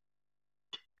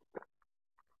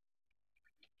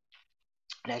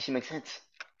 It actually makes sense.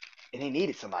 And they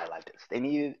needed somebody like this. They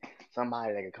needed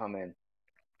somebody that could come in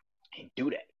and do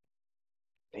that.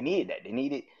 They needed that. They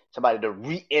needed somebody to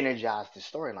re-energize the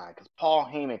storyline because Paul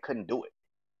Heyman couldn't do it.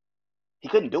 He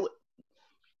couldn't do it.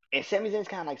 And Sami Zayn's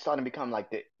kind of like starting to become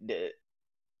like the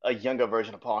a younger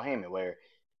version of Paul Heyman, where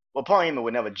well, Paul Heyman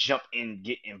would never jump in,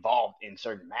 get involved in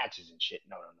certain matches and shit.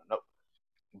 No, no, no, no.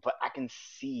 But I can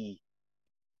see,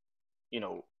 you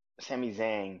know, Sami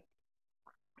Zayn.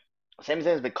 Sami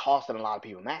Zayn's been costing a lot of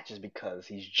people matches because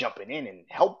he's jumping in and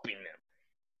helping them.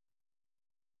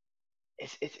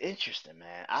 It's interesting,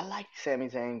 man. I like Sami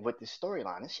Zayn with this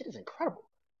storyline. This shit is incredible.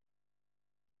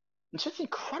 It's just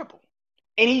incredible.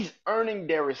 And he's earning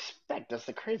their respect. That's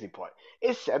the crazy part.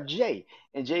 Except Jay.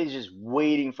 And Jay's just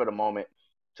waiting for the moment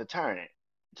to turn it,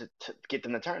 to get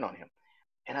them to turn on him.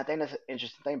 And I think that's an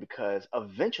interesting thing because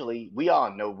eventually, we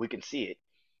all know, we can see it.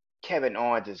 Kevin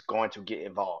Owens is going to get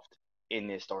involved in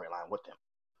this storyline with them.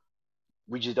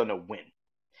 We just don't know when.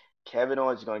 Kevin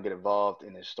Owens is going to get involved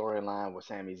in this storyline with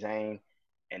Sami Zayn,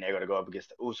 and they're going to go up against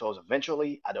the Usos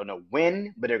eventually. I don't know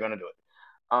when, but they're going to do it.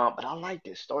 But I like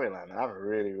this storyline, man. I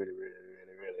really, really, really,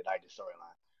 really, really like this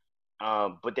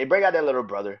storyline. But they bring out their little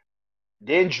brother.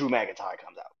 Then Drew McIntyre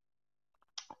comes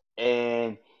out,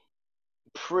 and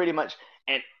pretty much,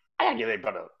 and I gotta give their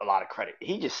brother a lot of credit.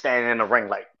 He just standing in the ring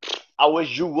like, I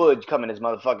wish you would come in this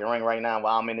motherfucking ring right now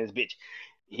while I'm in this bitch.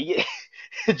 He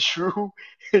Drew,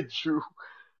 Drew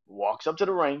walks up to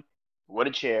the ring with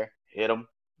a chair, hit him,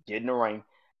 get in the ring,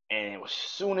 and as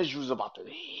soon as Drew's about to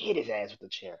hit his ass with the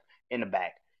chair in the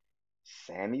back,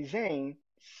 Sami Zayn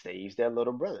saves their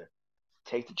little brother,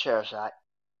 takes the chair shot.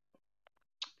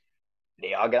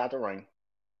 They all get out the ring,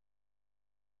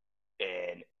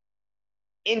 and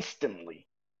instantly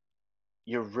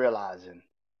you're realizing,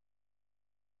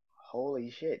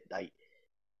 holy shit, like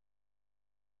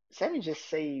Sammy just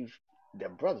saved their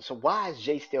brother. So why is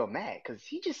Jay still mad? Because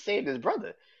he just saved his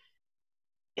brother,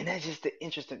 and that's just the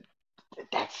interesting.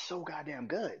 That's so goddamn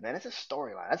good, man. That's a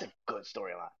storyline. That's a good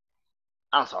storyline.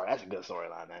 I'm sorry, that's a good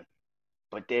storyline, man.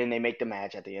 But then they make the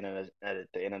match at the end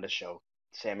of the show.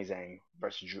 Sami Zayn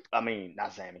versus Drew. I mean,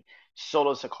 not Sami.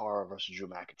 Solo Sakara versus Drew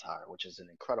McIntyre, which is an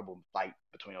incredible fight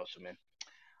between those two men.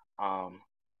 Um,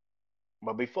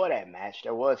 but before that match,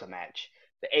 there was a match,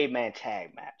 the 8-man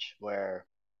tag match, where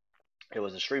it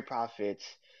was the Street Profits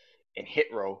and Hit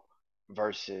Row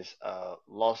versus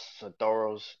Los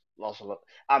Sodoros.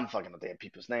 I'm fucking up their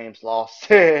people's names.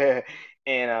 Lost and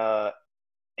MMM.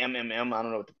 I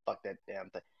don't know what the fuck that damn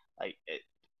thing. Like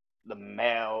the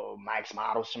male Max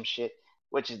Model, some shit,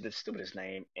 which is the stupidest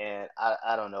name. And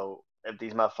I don't know if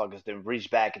these motherfuckers then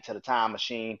reached back into the time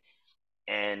machine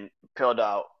and peeled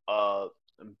out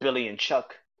Billy and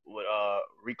Chuck with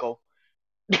Rico.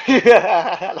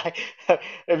 Like if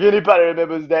anybody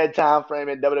remembers that time frame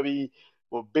in WWE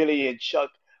with Billy and Chuck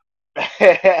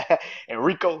and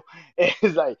Rico,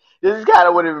 it's like this is kind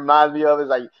of what it reminds me of. It's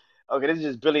like okay, this is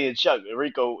just Billy and Chuck,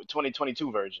 Rico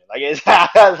 2022 version. Like it's,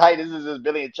 it's like this is just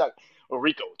Billy and Chuck or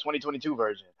Rico 2022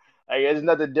 version. Like it's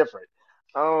nothing different.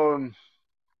 Um,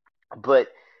 but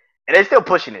and they're still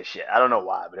pushing this shit. I don't know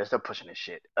why, but they're still pushing this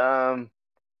shit.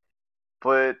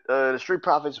 But the Street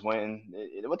Profits win.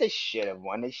 What they should have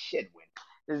won, they should win.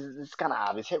 This is kind of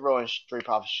obvious. Hit Row and Street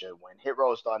Profits should win. Hit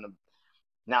Row is starting to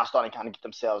now starting to kind of get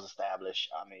themselves established.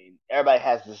 I mean, everybody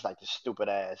has this like this stupid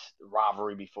ass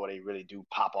rivalry before they really do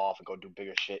pop off and go do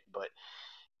bigger shit. But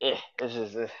this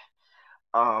is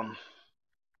um,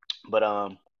 but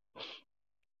and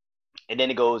then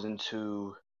it goes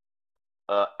into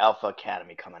Alpha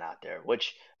Academy coming out there,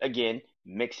 which again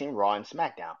mixing Raw and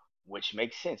SmackDown, which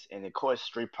makes sense. And of course,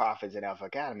 Street Profits and Alpha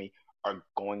Academy are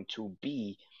going to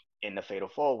be in the Fatal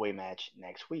 4-Way match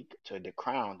next week to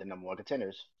crown the number one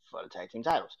contenders for the tag team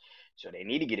titles. So they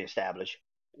need to get established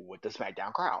with the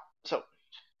SmackDown crowd. So,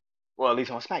 well, at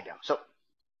least on SmackDown. So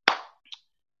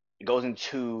it goes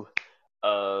into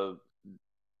uh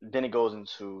then it goes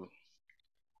into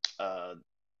uh,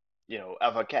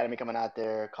 Alpha Academy coming out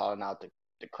there, calling out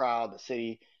the crowd, the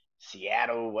city,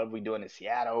 Seattle. What are we doing in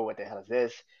Seattle? What the hell is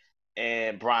this?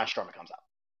 And Braun Strowman comes out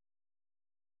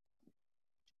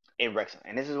in Wrexham.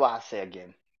 And this is why I say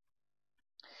again,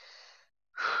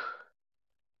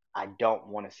 I don't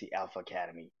want to see Alpha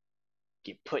Academy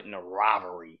get put in a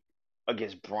rivalry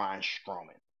against Braun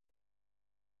Strowman.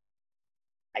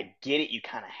 I get it, you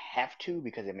kind of have to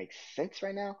because it makes sense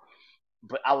right now,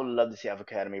 but I would love to see Alpha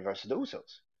Academy versus the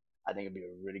Usos. I think it'd be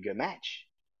a really good match.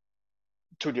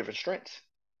 Two different strengths.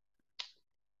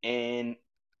 And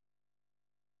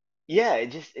yeah,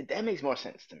 that makes more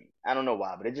sense to me. I don't know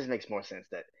why, but it just makes more sense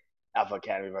that Alpha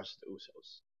Academy versus the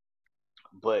Usos.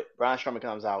 But Braun Strowman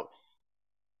comes out,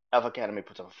 Alpha Academy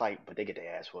puts up a fight, but they get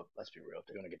their ass whooped. Let's be real,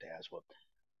 they're gonna get their ass whooped.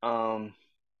 Um,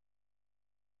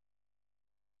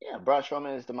 yeah, Braun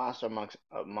Strowman is the monster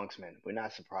amongst men. We're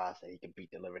not surprised that he can beat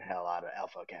the living hell out of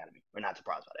Alpha Academy. We're not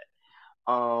surprised by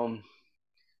that.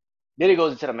 Then he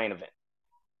goes into the main event.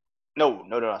 No,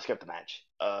 no, no, I skipped the match.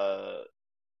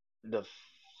 The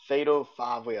fatal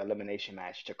five-way elimination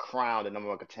match to crown the number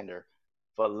one contender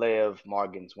for Liv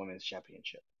Morgan's Women's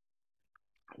Championship.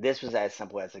 This was as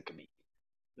simple as it could be.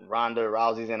 Ronda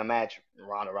Rousey's in a match.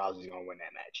 Ronda Rousey's gonna win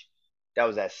that match. That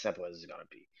was as simple as it's gonna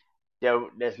be.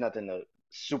 There's nothing to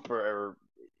super.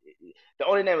 The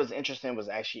only thing that was interesting was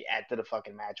actually after the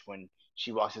fucking match when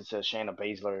she walks into Shayna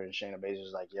Baszler and Shayna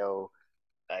Baszler's like, "Yo,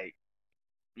 like,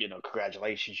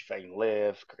 congratulations, you fucking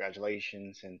live,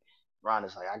 congratulations." And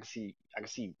Ronda's like, I can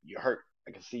see you're hurt.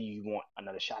 I can see you want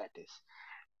another shot at this.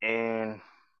 And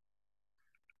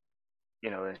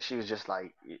and she was just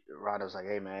like, Ronda was like,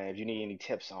 "Hey man, if you need any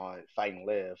tips on fighting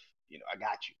live, I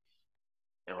got you."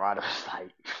 And Ronda was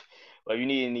like, "Well, if you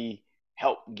need any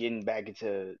help getting back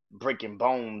into breaking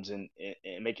bones and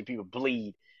making people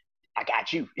bleed, I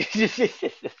got you."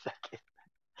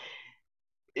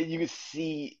 You can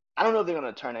see. I don't know if they're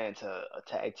gonna turn that into a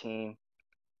tag team,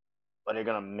 but they're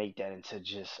gonna make that into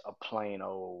just a plain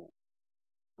old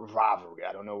rivalry.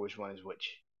 I don't know which one is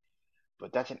which,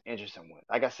 but that's an interesting one.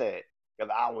 Like I said, if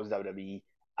I was WWE,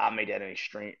 I make that an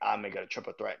extreme. I make it a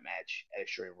triple threat match at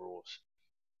Extreme Rules.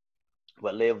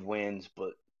 But Liv wins,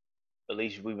 but at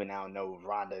least we would now know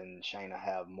Ronda and Shayna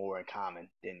have more in common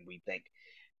than we think,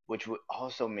 which would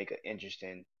also make an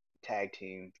interesting tag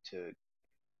team to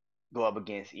go up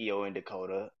against Io and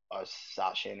Dakota or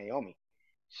Sasha and Naomi.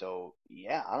 So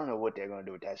yeah, I don't know what they're gonna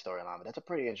do with that storyline, but that's a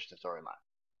pretty interesting storyline.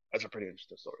 That's a pretty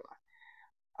interesting storyline.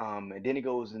 And then it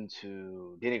goes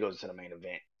into the main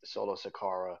event, Solo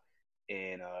Sakara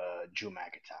and Drew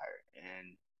McIntyre,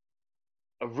 and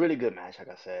a really good match. Like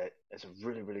I said, it's a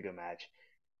really really good match.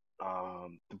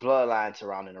 The bloodline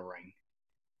surrounding the ring,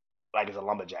 like it's a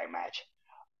lumberjack match.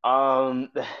 Um,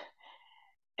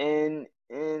 and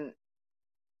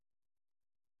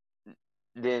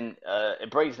then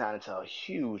it breaks down into a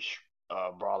huge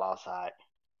brawl outside,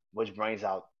 which brings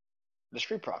out the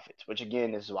Street Profits. Which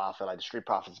again, this is why I feel like the Street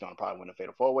Profits is gonna probably win the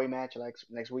Fatal Four Way match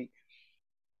next week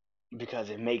because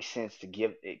it makes sense to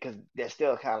give it because they're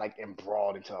still kind of like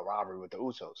embroiled into a rivalry with the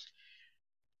Usos,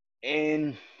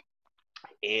 and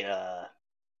it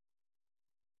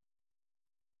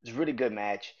it's a really good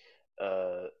match.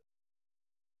 Uh,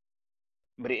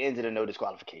 but it ends in a no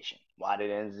disqualification. Why did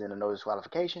it end in a no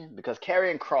disqualification? Because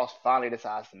Karrion Cross finally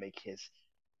decides to make his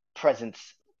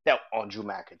presence felt on Drew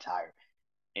McIntyre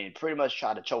and pretty much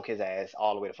try to choke his ass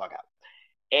all the way the fuck out.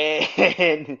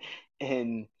 And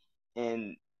and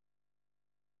and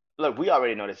look, we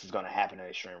already know this is going to happen in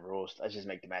Extreme Rules. Let's just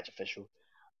make the match official.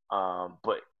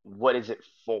 But what is it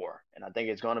for? And I think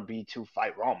it's going to be to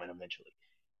fight Roman eventually.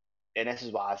 And this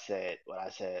is why I said what I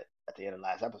said at the end of the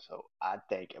last episode. I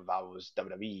think if I was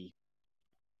WWE,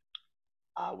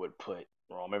 I would put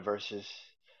Roman versus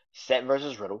Seth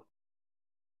versus Riddle,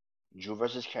 Drew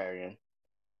versus Karrion.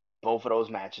 Both of those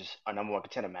matches are number one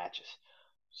contender matches.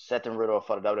 Seth and Riddle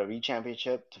for the WWE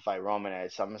Championship to fight Roman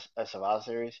at Survivor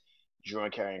Series. Drew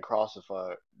and Karrion Cross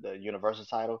for the Universal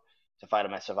title to fight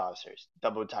him at Survivor Series.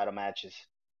 Double title matches.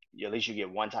 At least you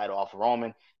get one title off of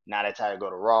Roman. Now that title go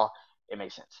to Raw. It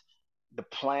makes sense. The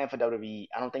plan for WWE,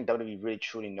 I don't think WWE really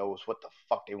truly knows what the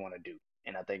fuck they want to do.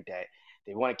 And I think that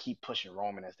they want to keep pushing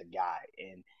Roman as the guy.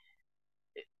 And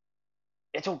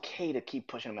it's okay to keep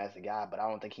pushing him as the guy, but I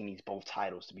don't think he needs both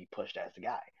titles to be pushed as the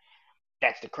guy.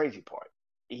 That's the crazy part.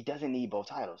 He doesn't need both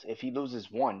titles. If he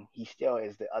loses one, he still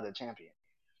is the other champion.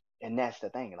 And that's the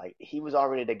thing. Like he was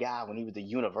already the guy when he was the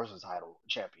Universal title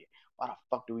champion. Why the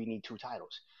fuck do we need two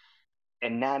titles?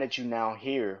 And now that you now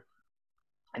hear,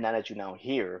 and now that you now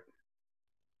hear,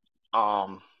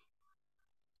 um,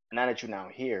 now that you now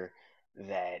hear,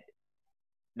 that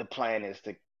the plan is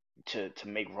to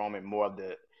make Roman more of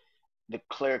the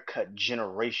clear cut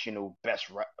generational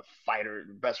fighter,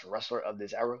 best wrestler of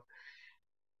this era.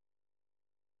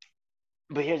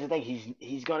 But here's the thing: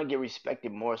 he's gonna get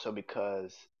respected more so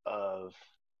because of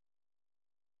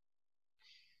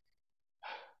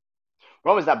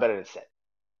Roman's not better than Seth.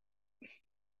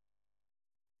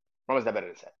 Roman's not better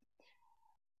than Seth.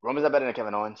 Roman's not better than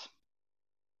Kevin Owens.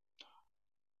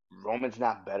 Roman's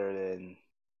not better than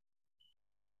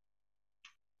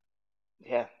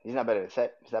yeah. He's not better than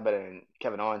Seth. He's not better than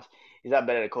Kevin Owens. He's not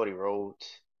better than Cody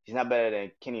Rhodes. He's not better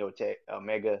than Kenny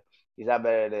Omega. He's not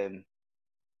better than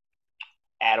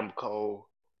Adam Cole.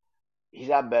 He's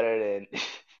not better than.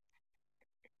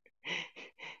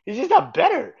 He's just not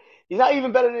better. He's not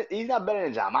even better than. He's not better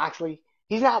than John Moxley.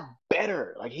 He's not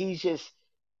better. Like he's just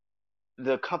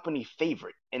the company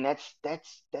favorite, and that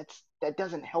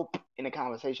doesn't help in the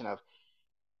conversation of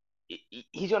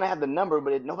he's gonna have the number,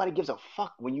 but nobody gives a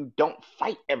fuck when you don't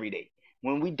fight every day.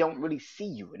 When we don't really see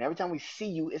you, and every time we see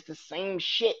you, it's the same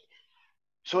shit.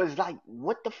 So it's like,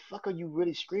 what the fuck are you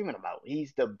really screaming about?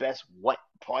 He's the best what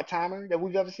part timer that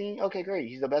we've ever seen? Okay, great.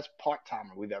 He's the best part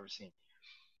timer we've ever seen.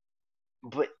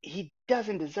 But he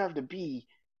doesn't deserve to be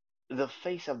the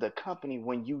face of the company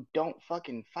when you don't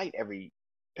fucking fight every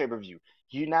pay per view.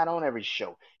 You're not on every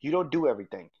show. You don't do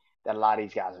everything that a lot of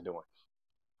these guys are doing.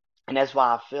 And that's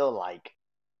why I feel like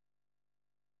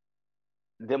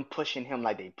them pushing him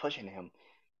like they pushing him.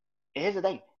 And here's the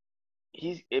thing.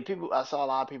 People I saw a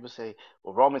lot of people say,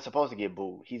 well, Roman's supposed to get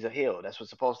booed. He's a heel. That's what's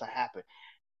supposed to happen.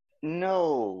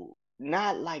 No,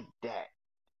 not like that.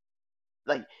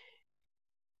 Like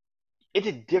it's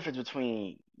a difference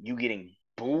between you getting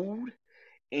booed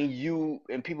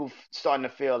and people starting to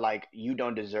feel like you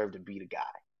don't deserve to be the guy.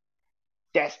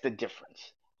 That's the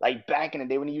difference. Like back in the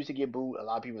day when he used to get booed, a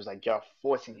lot of people was like, y'all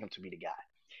forcing him to be the guy.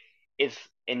 It's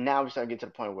and now we're starting to get to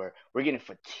the point where we're getting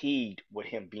fatigued with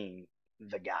him being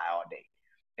the guy all day.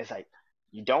 It's like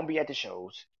you don't be at the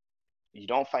shows, you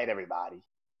don't fight everybody,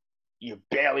 you're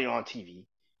barely on TV,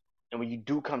 and when you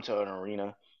do come to an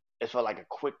arena, it's for like a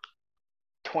quick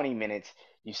 20 minutes.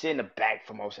 You sit in the back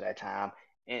for most of that time,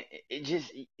 and it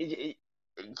just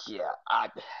yeah.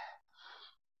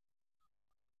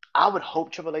 I would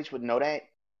hope Triple H would know that,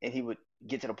 and he would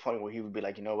get to the point where he would be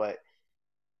like, you know what?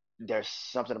 There's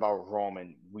something about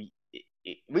Roman. We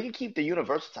can keep the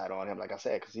Universal title on him, like I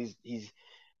said, because he's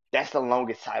that's the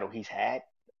longest title he's had,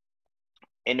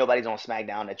 and nobody's on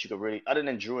SmackDown that you could really, other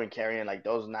than Drew and Karrion, like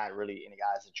those are not really any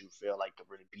guys that you feel like could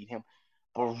really beat him.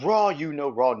 But Raw, you know,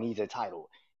 Raw needs a title,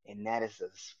 and that is the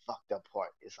fucked up part.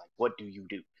 It's like, what do you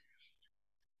do?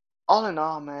 All in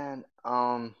all, man,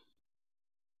 I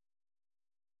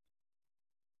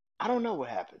don't know what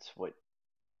happens with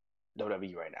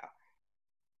WWE right now.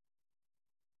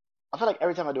 I feel like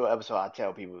every time I do an episode, I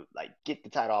tell people like get the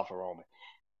title off of Roman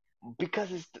because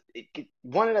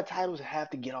one of the titles have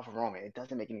to get off of Roman. It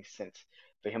doesn't make any sense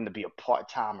for him to be a part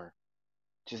timer,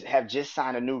 just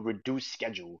signed a new reduced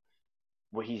schedule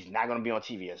where he's not going to be on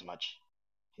TV as much.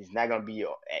 He's not going to be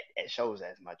at shows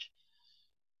as much,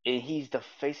 and he's the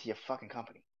face of your fucking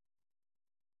company.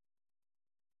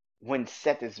 When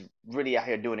Seth is really out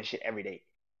here doing this shit every day,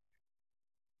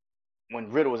 when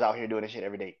Riddle is out here doing this shit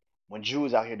every day, when Drew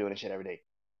is out here doing this shit every day,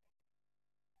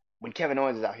 when Kevin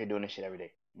Owens is out here doing this shit every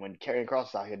day, when Karrion Cross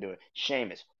is out here doing it,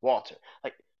 Sheamus, Walter,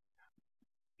 like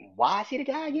why is he the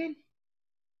guy again?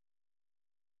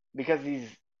 Because he's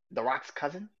The Rock's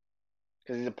cousin?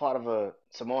 Because he's a part of a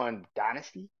Samoan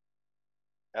dynasty?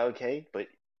 Okay, but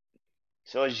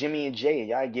so is Jimmy and Jay, and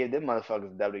y'all give them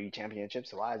motherfuckers the WWE Championship,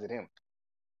 so why is it him?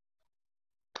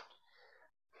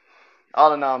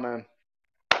 All in all, man,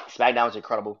 SmackDown was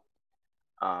incredible.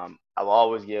 I will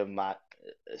always give my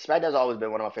SmackDown's always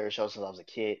been one of my favorite shows since I was a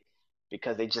kid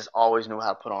because they just always knew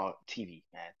how to put on TV,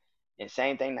 man. And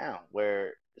same thing now,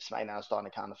 where SmackDown is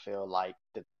starting to kind of feel like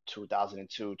the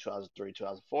 2002, 2003,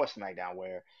 2004 SmackDown,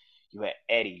 where you had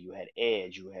Eddie, you had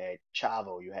Edge, you had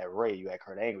Chavo, you had Ray, you had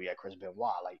Kurt Angle, you had Chris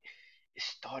Benoit. Like it's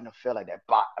starting to feel like that.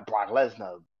 Brock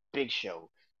Lesnar, Big Show,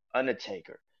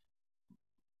 Undertaker,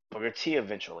 Booker T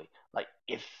eventually. Like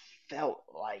it felt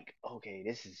like okay,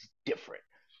 this is different.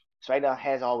 SmackDown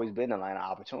has always been the line of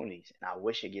opportunities, and I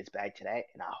wish it gets back to that,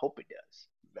 and I hope it does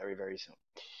very, very soon.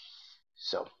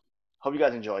 So, hope you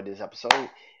guys enjoyed this episode,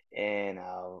 and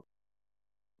I'll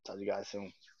talk to you guys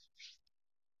soon.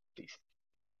 Peace.